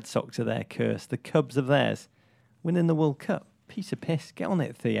ridded the Red Sox of their curse, the Cubs of theirs. Winning the World Cup. Piece of piss. Get on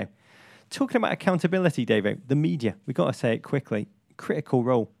it, Theo. Talking about accountability, David, the media, we've got to say it quickly, critical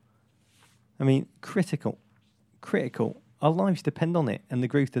role. I mean, critical. Our lives depend on it and the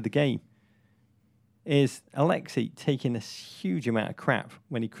growth of the game. Is Alexei taking a huge amount of crap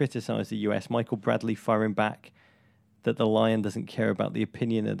when he criticised the US, Michael Bradley firing back that the lion doesn't care about the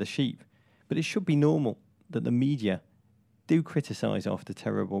opinion of the sheep. But it should be normal that the media do criticise after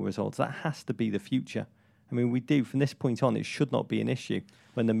terrible results. That has to be the future. I mean, we do. From this point on, it should not be an issue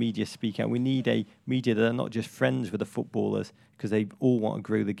when the media speak out. We need a media that are not just friends with the footballers because they all want to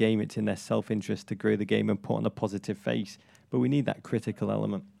grow the game. It's in their self-interest to grow the game and put on a positive face. But we need that critical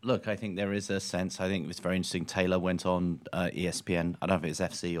element. Look, I think there is a sense. I think it was very interesting. Taylor went on ESPN. I don't know if it's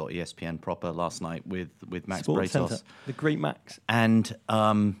FC or ESPN proper last night with Max Sports Bretos. Centre, the great Max. And,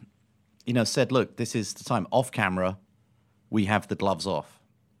 said, look, this is the time. Off camera, we have the gloves off.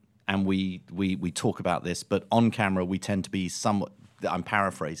 And we talk about this, but on camera we tend to be somewhat, I'm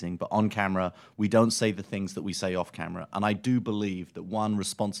paraphrasing, but on camera we don't say the things that we say off camera. And I do believe that one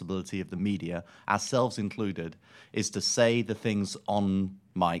responsibility of the media, ourselves included, is to say the things on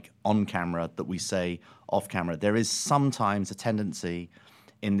mic, on camera, that we say off camera. There is sometimes a tendency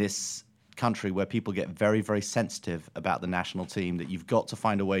in this country where people get very, very sensitive about the national team, that you've got to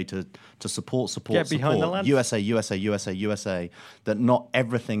find a way to support Get behind the lads. USA, that not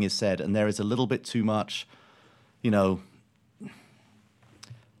everything is said, and there is a little bit too much, we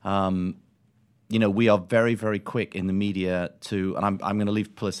are very, very quick in the media to, and I'm going to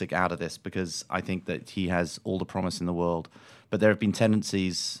leave Pulisic out of this because I think that he has all the promise in the world, but there have been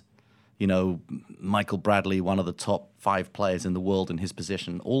tendencies, Michael Bradley, one of the top 5 players in the world in his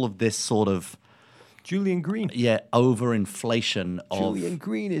position, all of this sort of... Julian Green. Yeah, overinflation of... Julian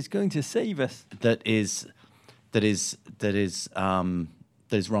Green is going to save us. That is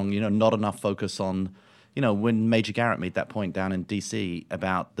wrong. Not enough focus on... when Major Garrett made that point down in DC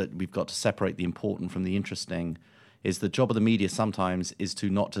about that we've got to separate the important from the interesting, is the job of the media sometimes is to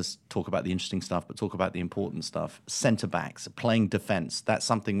not just talk about the interesting stuff, but talk about the important stuff. Centre-backs, playing defence, that's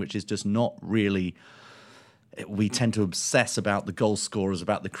something which is just not really... We tend to obsess about the goal scorers,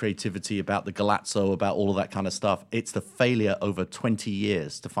 about the creativity, about the Galazzo, about all of that kind of stuff. It's the failure over 20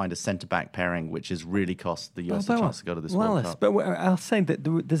 years to find a centre-back pairing, which has really cost the US a chance to go to this World Cup. But I'll say that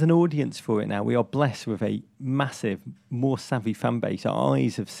there's an audience for it now. We are blessed with a massive, more savvy fan base. Our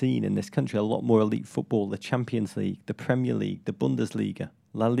eyes have seen in this country a lot more elite football, the Champions League, the Premier League, the Bundesliga,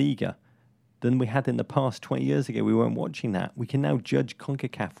 La Liga, than we had in the past. 20 years ago, we weren't watching that. We can now judge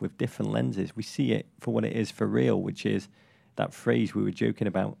CONCACAF with different lenses. We see it for what it is for real, which is that phrase we were joking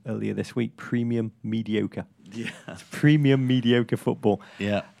about earlier this week, premium mediocre. Yeah. It's premium mediocre football.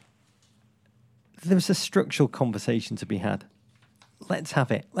 Yeah. There's a structural conversation to be had. Let's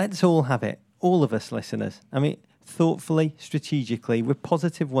have it. Let's all have it. All of us listeners. I mean, thoughtfully, strategically, with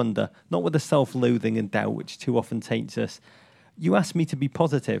positive wonder, not with the self-loathing and doubt which too often taints us. You asked me to be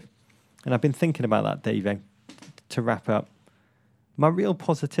positive. And I've been thinking about that, Dave, to wrap up. My real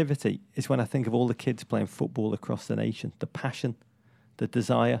positivity is when I think of all the kids playing football across the nation, the passion, the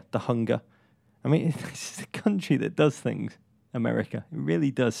desire, the hunger. I mean, it's a country that does things, America. It really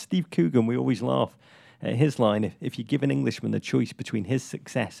does. Steve Coogan, we always laugh at his line, if you give an Englishman the choice between his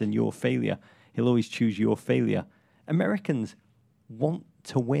success and your failure, he'll always choose your failure. Americans want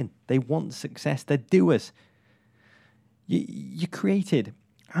to win. They want success. They're doers. You created...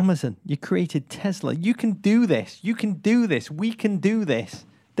 Amazon, you created Tesla. You can do this. You can do this. We can do this.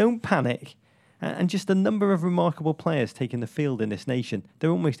 Don't panic. And just the number of remarkable players taking the field in this nation, they're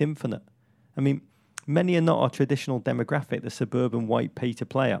almost infinite. I mean, many are not our traditional demographic, the suburban white pay-to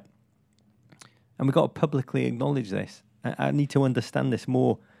player. And we've got to publicly acknowledge this. I need to understand this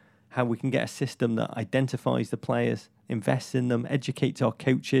more, how we can get a system that identifies the players, invests in them, educates our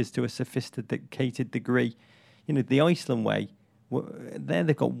coaches to a sophisticated degree. The Iceland way, there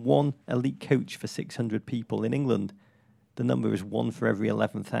they've got one elite coach for 600 people. In England, the number is 1 for every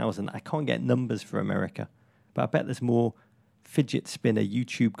 11,000. I can't get numbers for America, but I bet there's more fidget spinner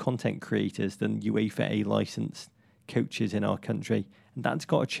YouTube content creators than UEFA A licensed coaches in our country. And that's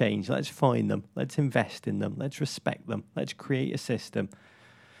got to change. Let's find them. Let's invest in them. Let's respect them. Let's create a system.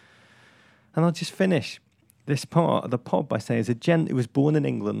 And I'll just finish this part of the pod by saying, as a gent who was born in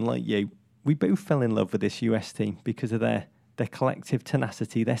England like you, we both fell in love with this US team because of their collective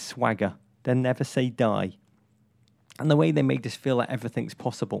tenacity, their swagger, their never say die, and the way they made us feel that everything's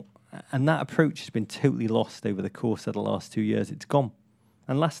possible. And that approach has been totally lost over the course of the last 2 years. It's gone.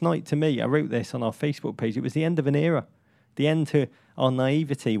 And last night, to me, I wrote this on our Facebook page, it was the end of an era. The end to our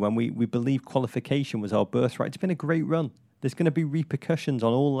naivety when we believed qualification was our birthright. It's been a great run. There's going to be repercussions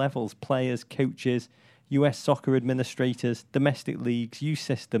on all levels, players, coaches, US soccer administrators, domestic leagues, youth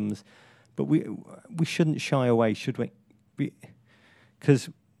systems. But we shouldn't shy away, should we? Because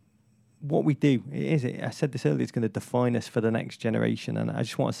what we do, I said this earlier, it's going to define us for the next generation. And I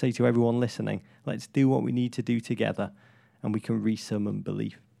just want to say to everyone listening, let's do what we need to do together, and we can re-summon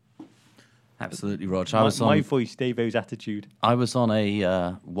belief. Absolutely, Rog. My voice, Davo's attitude. I was on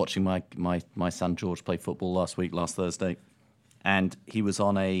watching my son George play football last Thursday, and he was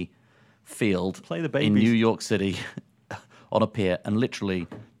on a field in New York City on a pier, and literally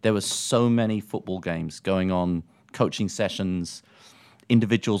there were so many football games going on, coaching sessions,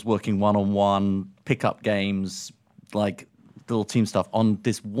 individuals working one-on-one, pickup games, like little team stuff on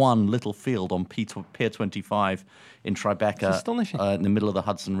this one little field on Pier 25 in Tribeca, astonishing. In the middle of the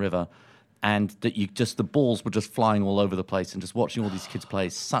Hudson River. And that the balls were just flying all over the place, and just watching all these kids play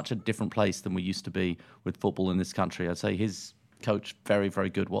is such a different place than we used to be with football in this country. I'd say his coach, very, very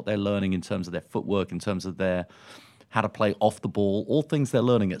good. What they're learning in terms of their footwork, in terms of their how to play off the ball, all things they're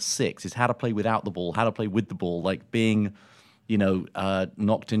learning at 6 is how to play without the ball, how to play with the ball, like being,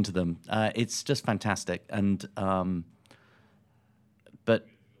 knocked into them. It's just fantastic. And but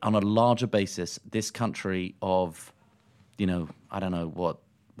on a larger basis, this country of, I don't know what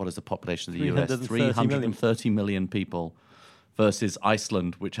is the population of the US? 330 million people versus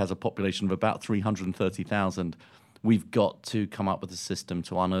Iceland, which has a population of about 330,000. We've got to come up with a system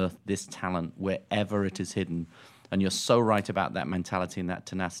to unearth this talent wherever it is hidden. And you're so right about that mentality and that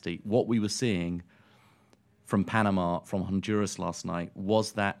tenacity. What we were seeing from Panama, from Honduras last night,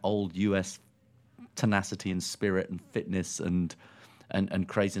 was that old US tenacity and spirit and fitness and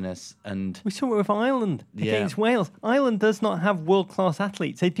craziness. And we saw it with Ireland against Wales. Ireland does not have world-class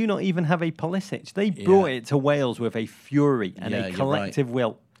athletes. They do not even have a Pulisic. They brought it to Wales with a fury and a collective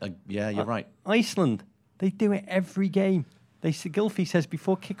will. You're right. Iceland, they do it every game. Gylfi says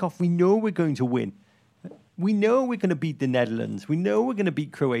before kickoff, we know we're going to win. We know we're going to beat the Netherlands. We know we're going to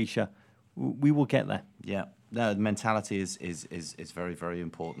beat Croatia. We will get there. Yeah. No, the mentality is very, very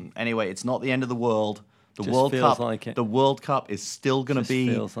important. Anyway, it's not the end of the world. The World Cup is still going to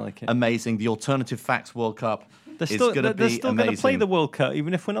be amazing. The Alternative Facts World Cup is going to be amazing. They're still going to play the World Cup,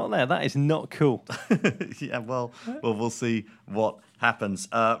 even if we're not there. That is not cool. Yeah, well, we'll see what happens.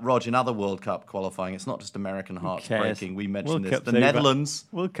 Rog, in other World Cup qualifying, it's not just American hearts breaking. We mentioned this. The Netherlands,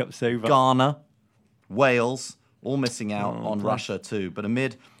 World Cup's over. Ghana, Wales, all missing out on Russia too. But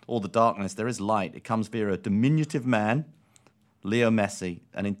amid all the darkness, there is light. It comes via a diminutive man, Leo Messi,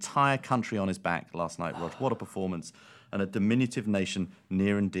 an entire country on his back last night, Rog. What a performance. And a diminutive nation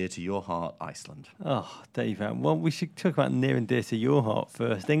near and dear to your heart, Iceland. Oh, Dave, well, we should talk about near and dear to your heart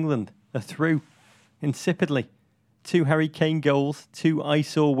first. England are through insipidly. 2 Harry Kane goals, 2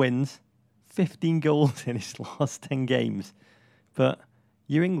 eyesore wins, 15 goals in his last 10 games. But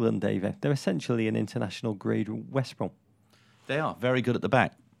you're England, Dave. They're essentially an international grade West Brom. They are very good at the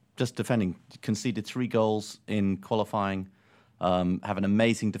back, just defending. Conceded 3 goals in qualifying. Have an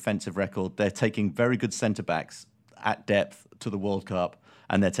amazing defensive record. They're taking very good centre-backs at depth to the World Cup,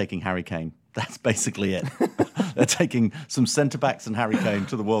 and they're taking Harry Kane. That's basically it. They're taking some centre-backs and Harry Kane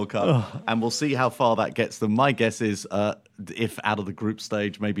to the World Cup, and we'll see how far that gets them. My guess is if out of the group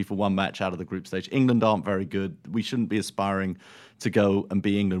stage, maybe for one match out of the group stage. England aren't very good. We shouldn't be aspiring to go and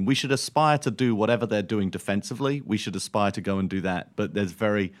be England. We should aspire to do whatever they're doing defensively. We should aspire to go and do that, but there's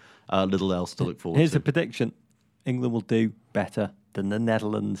very little else to look forward to. Here's a prediction. England will do better than the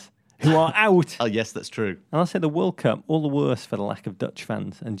Netherlands, who are out. Oh, yes, that's true. And I'll say the World Cup, all the worse for the lack of Dutch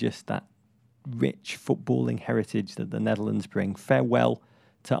fans and just that rich footballing heritage that the Netherlands bring. Farewell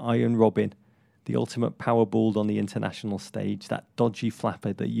to Iron Robin, the ultimate power balled on the international stage, that dodgy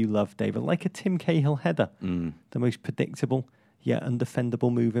flapper that you love, David, like a Tim Cahill header. The most predictable yet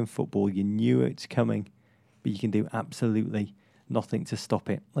undefendable move in football. You knew it's coming, but you can do absolutely nothing to stop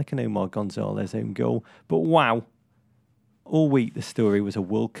it, like an Omar Gonzalez own goal. But wow, all week the story was a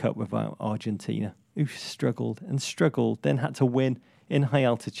World Cup without Argentina, who struggled and struggled, then had to win in high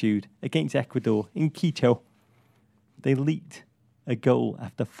altitude against Ecuador in Quito. They leaked a goal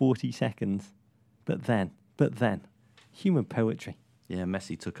after 40 seconds. But then, human poetry. Yeah,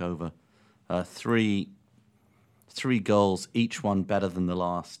 Messi took over. 3 goals, each one better than the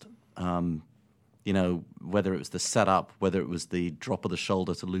last. Whether it was the setup, whether it was the drop of the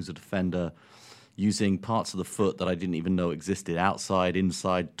shoulder to lose a defender, using parts of the foot that I didn't even know existed, outside,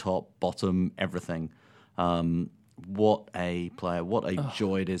 inside, top, bottom, everything. What a player. What a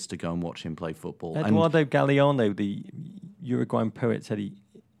joy it is to go and watch him play football. Eduardo Galeano, the Uruguayan poet, said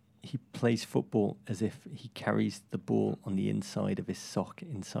he plays football as if he carries the ball on the inside of his sock,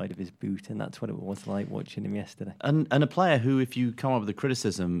 inside of his boot, and that's what it was like watching him yesterday. And a player who, if you come up with the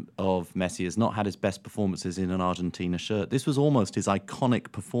criticism of Messi, has not had his best performances in an Argentina shirt. This was almost his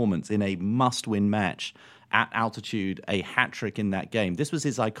iconic performance in a must-win match at altitude, a hat-trick in that game. This was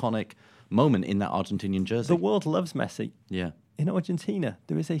his iconic moment in that Argentinian jersey. The world loves Messi. Yeah. In Argentina,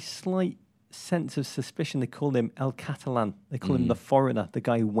 there is a slight sense of suspicion. They call him El Catalan. They call him the foreigner, the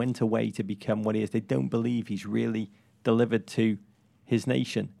guy who went away to become what he is. They don't believe he's really delivered to his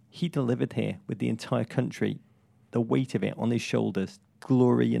nation. He delivered here with the entire country, the weight of it on his shoulders,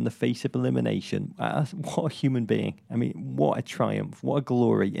 glory in the face of elimination. What a human being. I mean, what a triumph, what a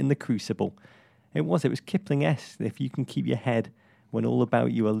glory in the crucible. It was Kipling-esque. If you can keep your head when all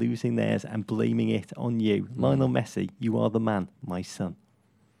about you are losing theirs and blaming it on you. Lionel Messi, you are the man, my son.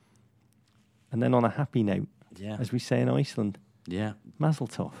 And then on a happy note, as we say in Iceland, Mazel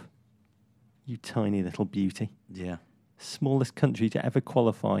tov, you tiny little beauty. Yeah. Smallest country to ever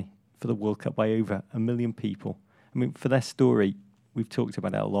qualify for the World Cup by over 1 million people. I mean, for their story, we've talked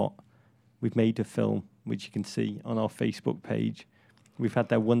about it a lot. We've made a film, which you can see on our Facebook page. We've had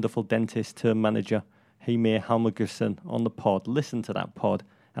their wonderful dentist turn manager, Heimir Hallgrímsson, on the pod. Listen to that pod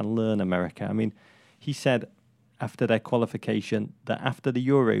and learn America. I mean, he said after their qualification that after the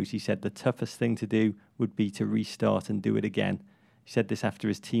Euros, he said the toughest thing to do would be to restart and do it again. He said this after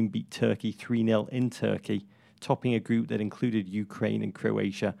his team beat Turkey 3-0 in Turkey, topping a group that included Ukraine and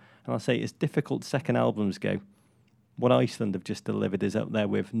Croatia. And I'll say, as difficult second albums go, what Iceland have just delivered is up there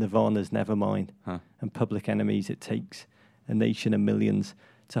with Nirvana's Nevermind and Public Enemy's It Takes a Nation of Millions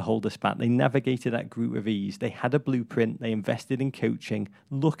to hold us back. They navigated that group with ease. They had a blueprint. They invested in coaching.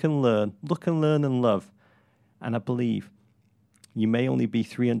 Look and learn and love. And I believe you may only be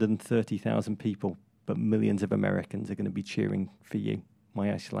 330,000 people, but millions of Americans are going to be cheering for you,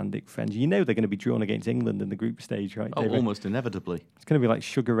 my Icelandic friends. You know they're going to be drawn against England in the group stage, right, David? Oh, almost inevitably. It's going to be like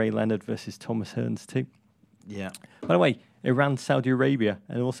Sugar Ray Leonard versus Thomas Hearns too. Yeah. By the way, Iran, Saudi Arabia,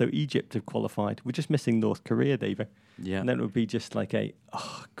 and also Egypt have qualified. We're just missing North Korea, David. Yeah. And then it would be just like a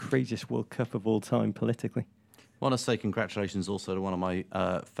craziest World Cup of all time politically. I want to say congratulations also to one of my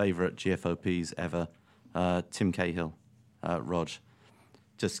favourite GFOPs ever, Tim Cahill, Rog.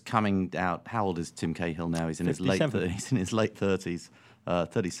 Just coming out. How old is Tim Cahill now? He's in his late 30s.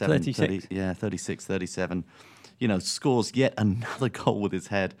 37, 36. 36, 37. You know, scores yet another goal with his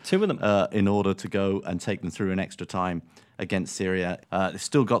head. 2 of them. In order to go and take them through an extra time against Syria. They've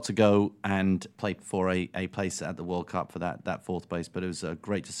still got to go and play for a place at the World Cup for that fourth place, but it was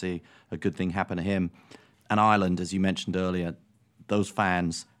great to see a good thing happen to him. And Ireland, as you mentioned earlier, those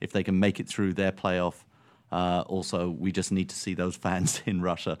fans, if they can make it through their playoff, also, we just need to see those fans in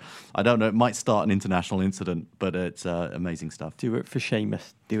Russia. I don't know, it might start an international incident, but it's amazing stuff. Do it for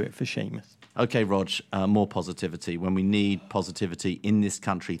Seamus. Okay, Rog, more positivity when we need positivity in this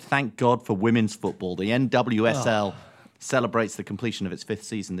country. Thank God for women's football. The NWSL celebrates the completion of its 5th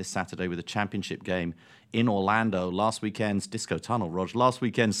season this Saturday with a championship game in Orlando. Last weekend's Disco Tunnel, Rog. Last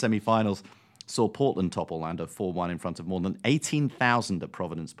weekend's semi-finals saw Portland top Orlando 4-1 in front of more than 18,000 at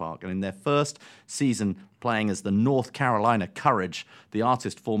Providence Park. And in their first season playing as the North Carolina Courage, the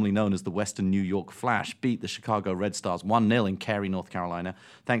artist formerly known as the Western New York Flash beat the Chicago Red Stars 1-0 in Cary, North Carolina,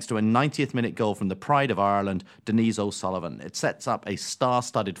 thanks to a 90th minute goal from the pride of Ireland, Denise O'Sullivan. It sets up a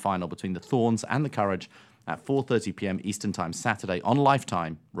star-studded final between the Thorns and the Courage at 4:30 p.m. Eastern Time Saturday on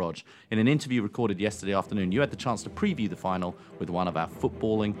Lifetime, Rog. In an interview recorded yesterday afternoon, you had the chance to preview the final with one of our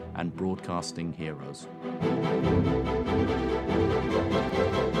footballing and broadcasting heroes.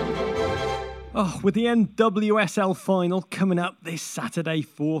 With the NWSL final coming up this Saturday,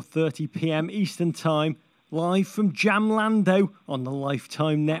 4:30 p.m. Eastern Time, live from Jamlando on the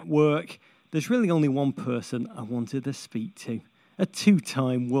Lifetime Network, there's really only one person I wanted to speak to. A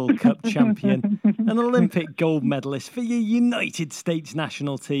 2-time World Cup champion, an Olympic gold medalist for your United States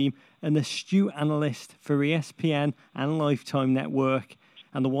national team, an astute analyst for ESPN and Lifetime Network.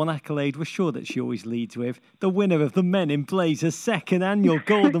 And the one accolade we're sure that she always leads with, the winner of the Men in Blazers' 2nd annual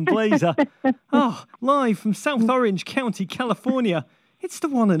Golden Blazer. Live from South Orange County, California, it's the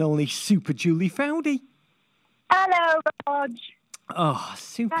one and only Super Julie Foudy. Hello, Rog.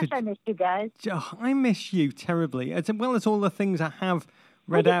 Super. Gosh, I missed you guys. I miss you terribly, as well as all the things I have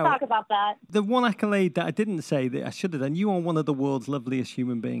read out. Talk about that. The one accolade that I didn't say that I should have done, you are one of the world's loveliest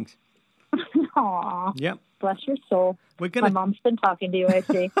human beings. Aw. Yep. Bless your soul. My mom's been talking to you, I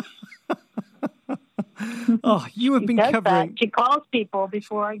see. You have been covering... That. She calls people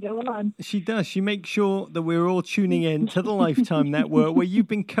before I go on. She does. She makes sure that we're all tuning in to the Lifetime Network, where you've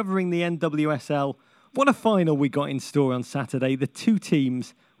been covering the NWSL What a final we got in store on Saturday. The two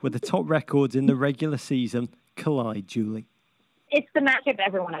teams with the top records in the regular season collide, Julie. It's the matchup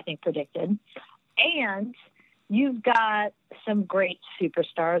everyone, I think, predicted. And you've got some great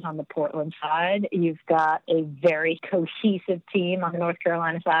superstars on the Portland side. You've got a very cohesive team on the North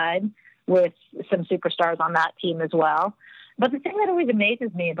Carolina side with some superstars on that team as well. But the thing that always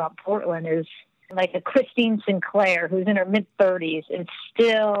amazes me about Portland is like a Christine Sinclair, who's in her mid-30s, and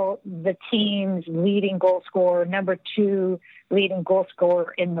still the team's leading goal scorer, number 2 leading goal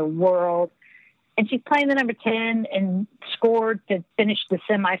scorer in the world. And she's playing the number 10 and scored to finish the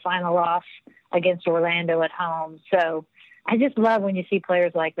semifinal off against Orlando at home. So I just love when you see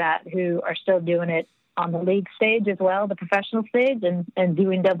players like that who are still doing it on the league stage as well, the professional stage, and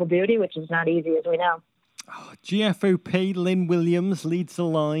doing double duty, which is not easy, as we know. Oh, GFOP Lynn Williams leads the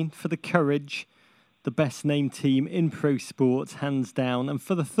line for the Courage, the best named team in pro sports, hands down. And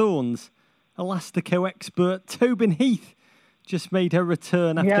for the Thorns, Elastico expert Tobin Heath just made her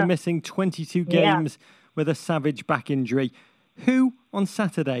return after missing 22 games with a savage back injury. Who on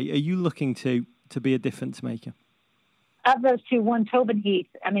Saturday are you looking to be a difference maker? Of those two, one, Tobin Heath,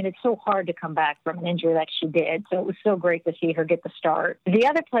 I mean, it's so hard to come back from an injury like she did, so it was so great to see her get the start. The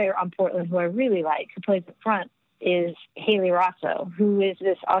other player on Portland who I really like, who plays up front, is Haley Rosso, who is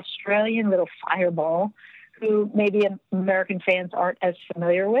this Australian little fireball who maybe American fans aren't as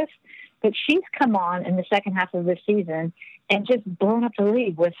familiar with, but she's come on in the second half of this season and just blown up the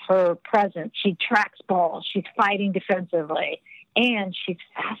league with her presence. She tracks balls, she's fighting defensively, and she's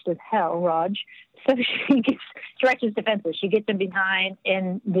fast as hell, Raj. So she stretches defenses. She gets them behind.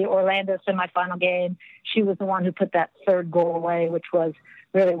 In the Orlando semifinal game, she was the one who put that third goal away, which was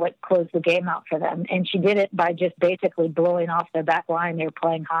really what closed the game out for them. And she did it by just basically blowing off their back line. They were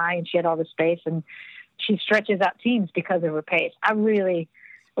playing high, and she had all the space, and she stretches out teams because of her pace. I really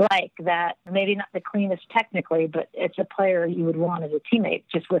like that. Maybe not the cleanest technically, but it's a player you would want as a teammate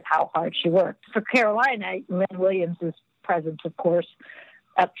just with how hard she works. For Carolina, Lynn Williams' presence, of course,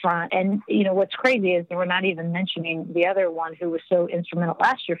 up front. And, you know, what's crazy is that we're not even mentioning the other one who was so instrumental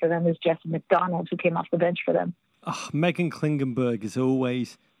last year for them is Jessie McDonald, who came off the bench for them. Oh, Megan Klingenberg is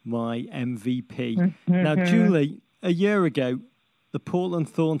always my MVP. Mm-hmm. Now, Julie, a year ago, the Portland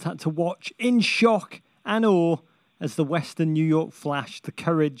Thorns had to watch in shock and awe as the Western New York Flash, the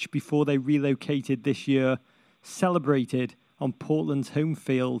Courage, before they relocated this year, celebrated on Portland's home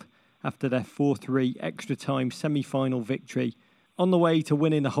field after their 4-3 extra-time semi-final victory, on the way to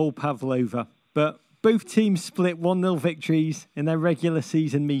winning the whole Pavlova. But both teams split 1-0 victories in their regular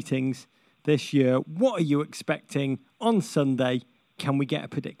season meetings this year. What are you expecting on Sunday? Can we get a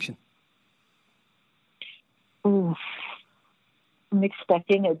prediction? Oof. I'm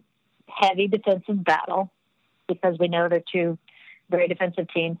expecting a heavy defensive battle because we know they're two very defensive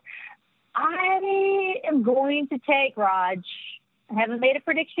teams. I am going to take, Raj, I haven't made a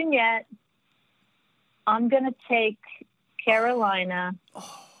prediction yet. I'm going to take Carolina. Do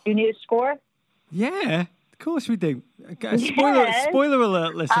you need a score? Yeah, of course we do. Spoiler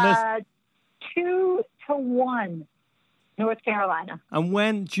alert, listeners. 2-1, North Carolina. And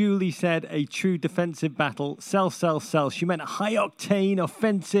when Julie said a true defensive battle, sell, she meant a high-octane,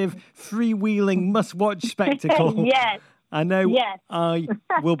 offensive, freewheeling, must-watch spectacle. Yes. I know. Yes. I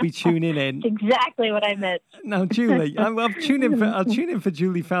will be tuning in. That's exactly what I meant. Now, Julie, I'll tune in for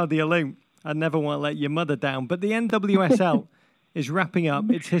Julie Fowdy alone. I never want to let your mother down. But the NWSL is wrapping up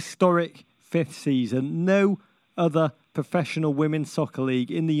its historic 5th season. No other professional women's soccer league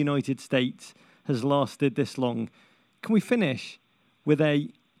in the United States has lasted this long. Can we finish with a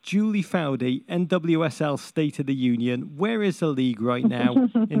Julie Fowdy NWSL State of the Union? Where is the league right now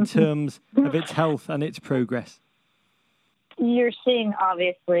in terms of its health and its progress? You're seeing,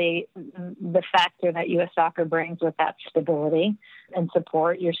 obviously, the factor that U.S. Soccer brings with that stability and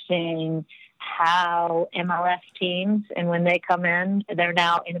support. You're seeing how MLS teams, and when they come in, they're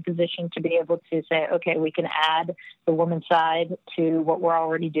now in a position to be able to say, okay, we can add the women's side to what we're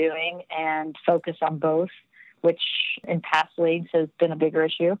already doing and focus on both, which in past leagues has been a bigger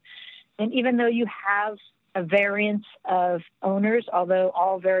issue. And even though you have a variance of owners, although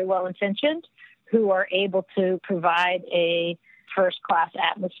all very well-intentioned, who are able to provide a first-class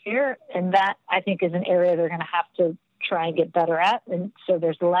atmosphere. And that, I think, is an area they're going to have to try and get better at. And so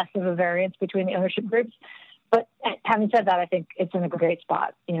there's less of a variance between the ownership groups. But having said that, I think it's in a great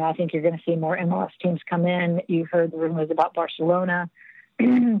spot. You know, I think you're going to see more MLS teams come in. You heard the rumors about Barcelona.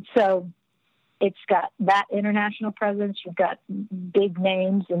 So it's got that international presence. You've got big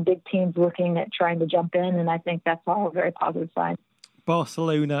names and big teams looking at trying to jump in. And I think that's all a very positive sign.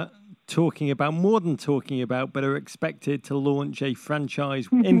 Barcelona more than talking about, but are expected to launch a franchise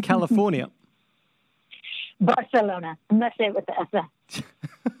in California. Barcelona. I'm going to say it with the SS.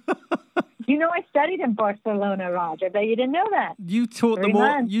 You know, I studied in Barcelona, Raj. I bet you didn't know that. You taught them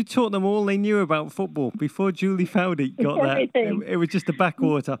all. You taught them all they knew about football before Julie Fowdy got there. It was just a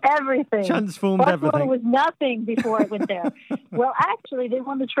backwater. Everything Transformed Barcelona everything. was nothing before I went there. Well, actually, they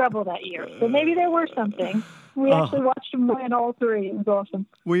won the treble that year, so maybe there were something. We actually watched them win all three. It was awesome.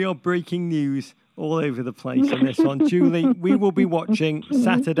 We are breaking news all over the place in this one. Julie, we will be watching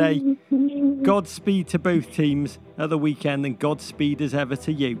Saturday. Godspeed to both teams at the weekend, and Godspeed as ever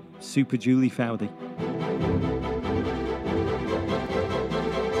to you, Super Julie Fowdy.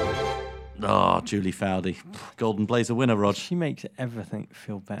 Oh, Julie Fowdy. Golden Blazer winner, Rod. She makes everything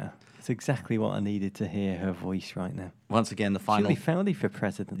feel better. It's exactly what I needed to hear her voice right now. Once again, the final... Julie Fowdy for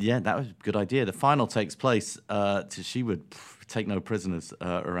president. Yeah, that was a good idea. The final takes place... she would take no prisoners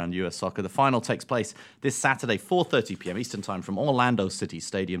around US soccer. The final takes place this Saturday, 4:30 p.m. Eastern Time from Orlando City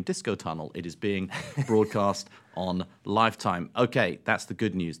Stadium, Disco Tunnel. It is being broadcast on Lifetime. Okay, that's the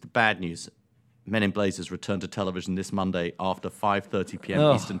good news. The bad news... Men in Blazers return to television this Monday after 5:30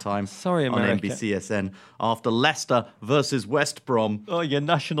 p.m. Eastern Time on NBCSN after Leicester versus West Brom. Oh, your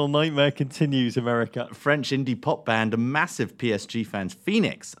national nightmare continues, America. French indie pop band and massive PSG fans,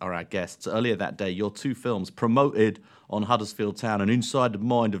 Phoenix, are our guests. Earlier that day, your two films promoted on Huddersfield Town and Inside the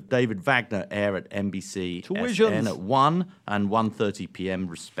Mind of David Wagner air at NBCSN at 1 and 1:30 p.m.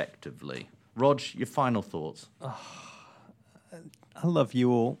 respectively. Rog, your final thoughts? I love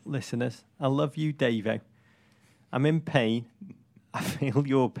you all, listeners. I love you, Davo. I'm in pain. I feel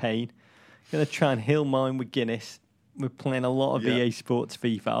your pain. I'm going to try and heal mine with Guinness. We're playing a lot of EA Sports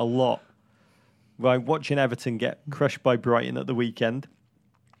FIFA, a lot. Right, watching Everton get crushed by Brighton at the weekend.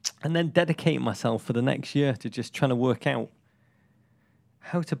 And then dedicating myself for the next year to just trying to work out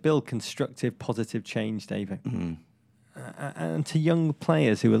how to build constructive, positive change, Davo. And to young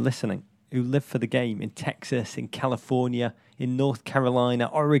players who are listening, who live for the game in Texas, in California, in North Carolina,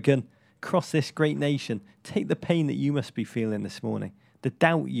 Oregon, across this great nation. Take the pain that you must be feeling this morning, the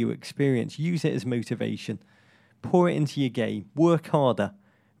doubt you experience, use it as motivation. Pour it into your game, work harder,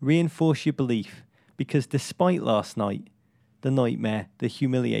 reinforce your belief, because despite last night, the nightmare, the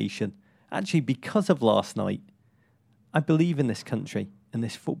humiliation, actually because of last night, I believe in this country and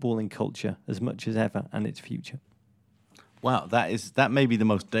this footballing culture as much as ever and its future. Wow, that may be the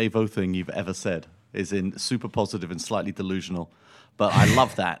most Davo thing you've ever said, is in super positive and slightly delusional. But I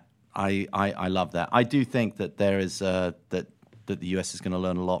love that. I love that. I do think that there is that the US is going to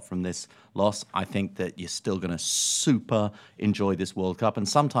learn a lot from this loss. I think that you're still going to super enjoy this World Cup. And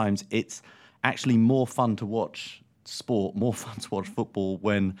sometimes it's actually more fun to watch sport, more fun to watch football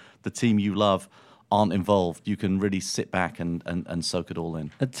when the team you love aren't involved. You can really sit back and soak it all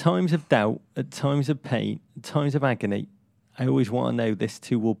in. At times of doubt, at times of pain, at times of agony, I always want to know this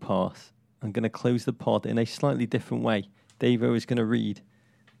too will pass. I'm going to close the pod in a slightly different way. Davo is going to read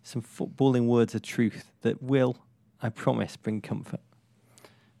some footballing words of truth that will, I promise, bring comfort.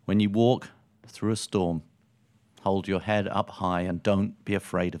 When you walk through a storm, hold your head up high and don't be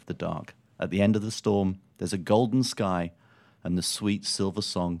afraid of the dark. At the end of the storm, there's a golden sky and the sweet silver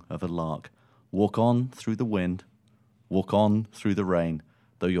song of a lark. Walk on through the wind, walk on through the rain,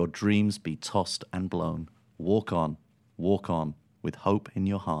 though your dreams be tossed and blown. Walk on with hope in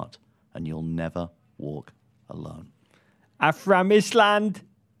your heart, and you'll never walk alone. Aframisland.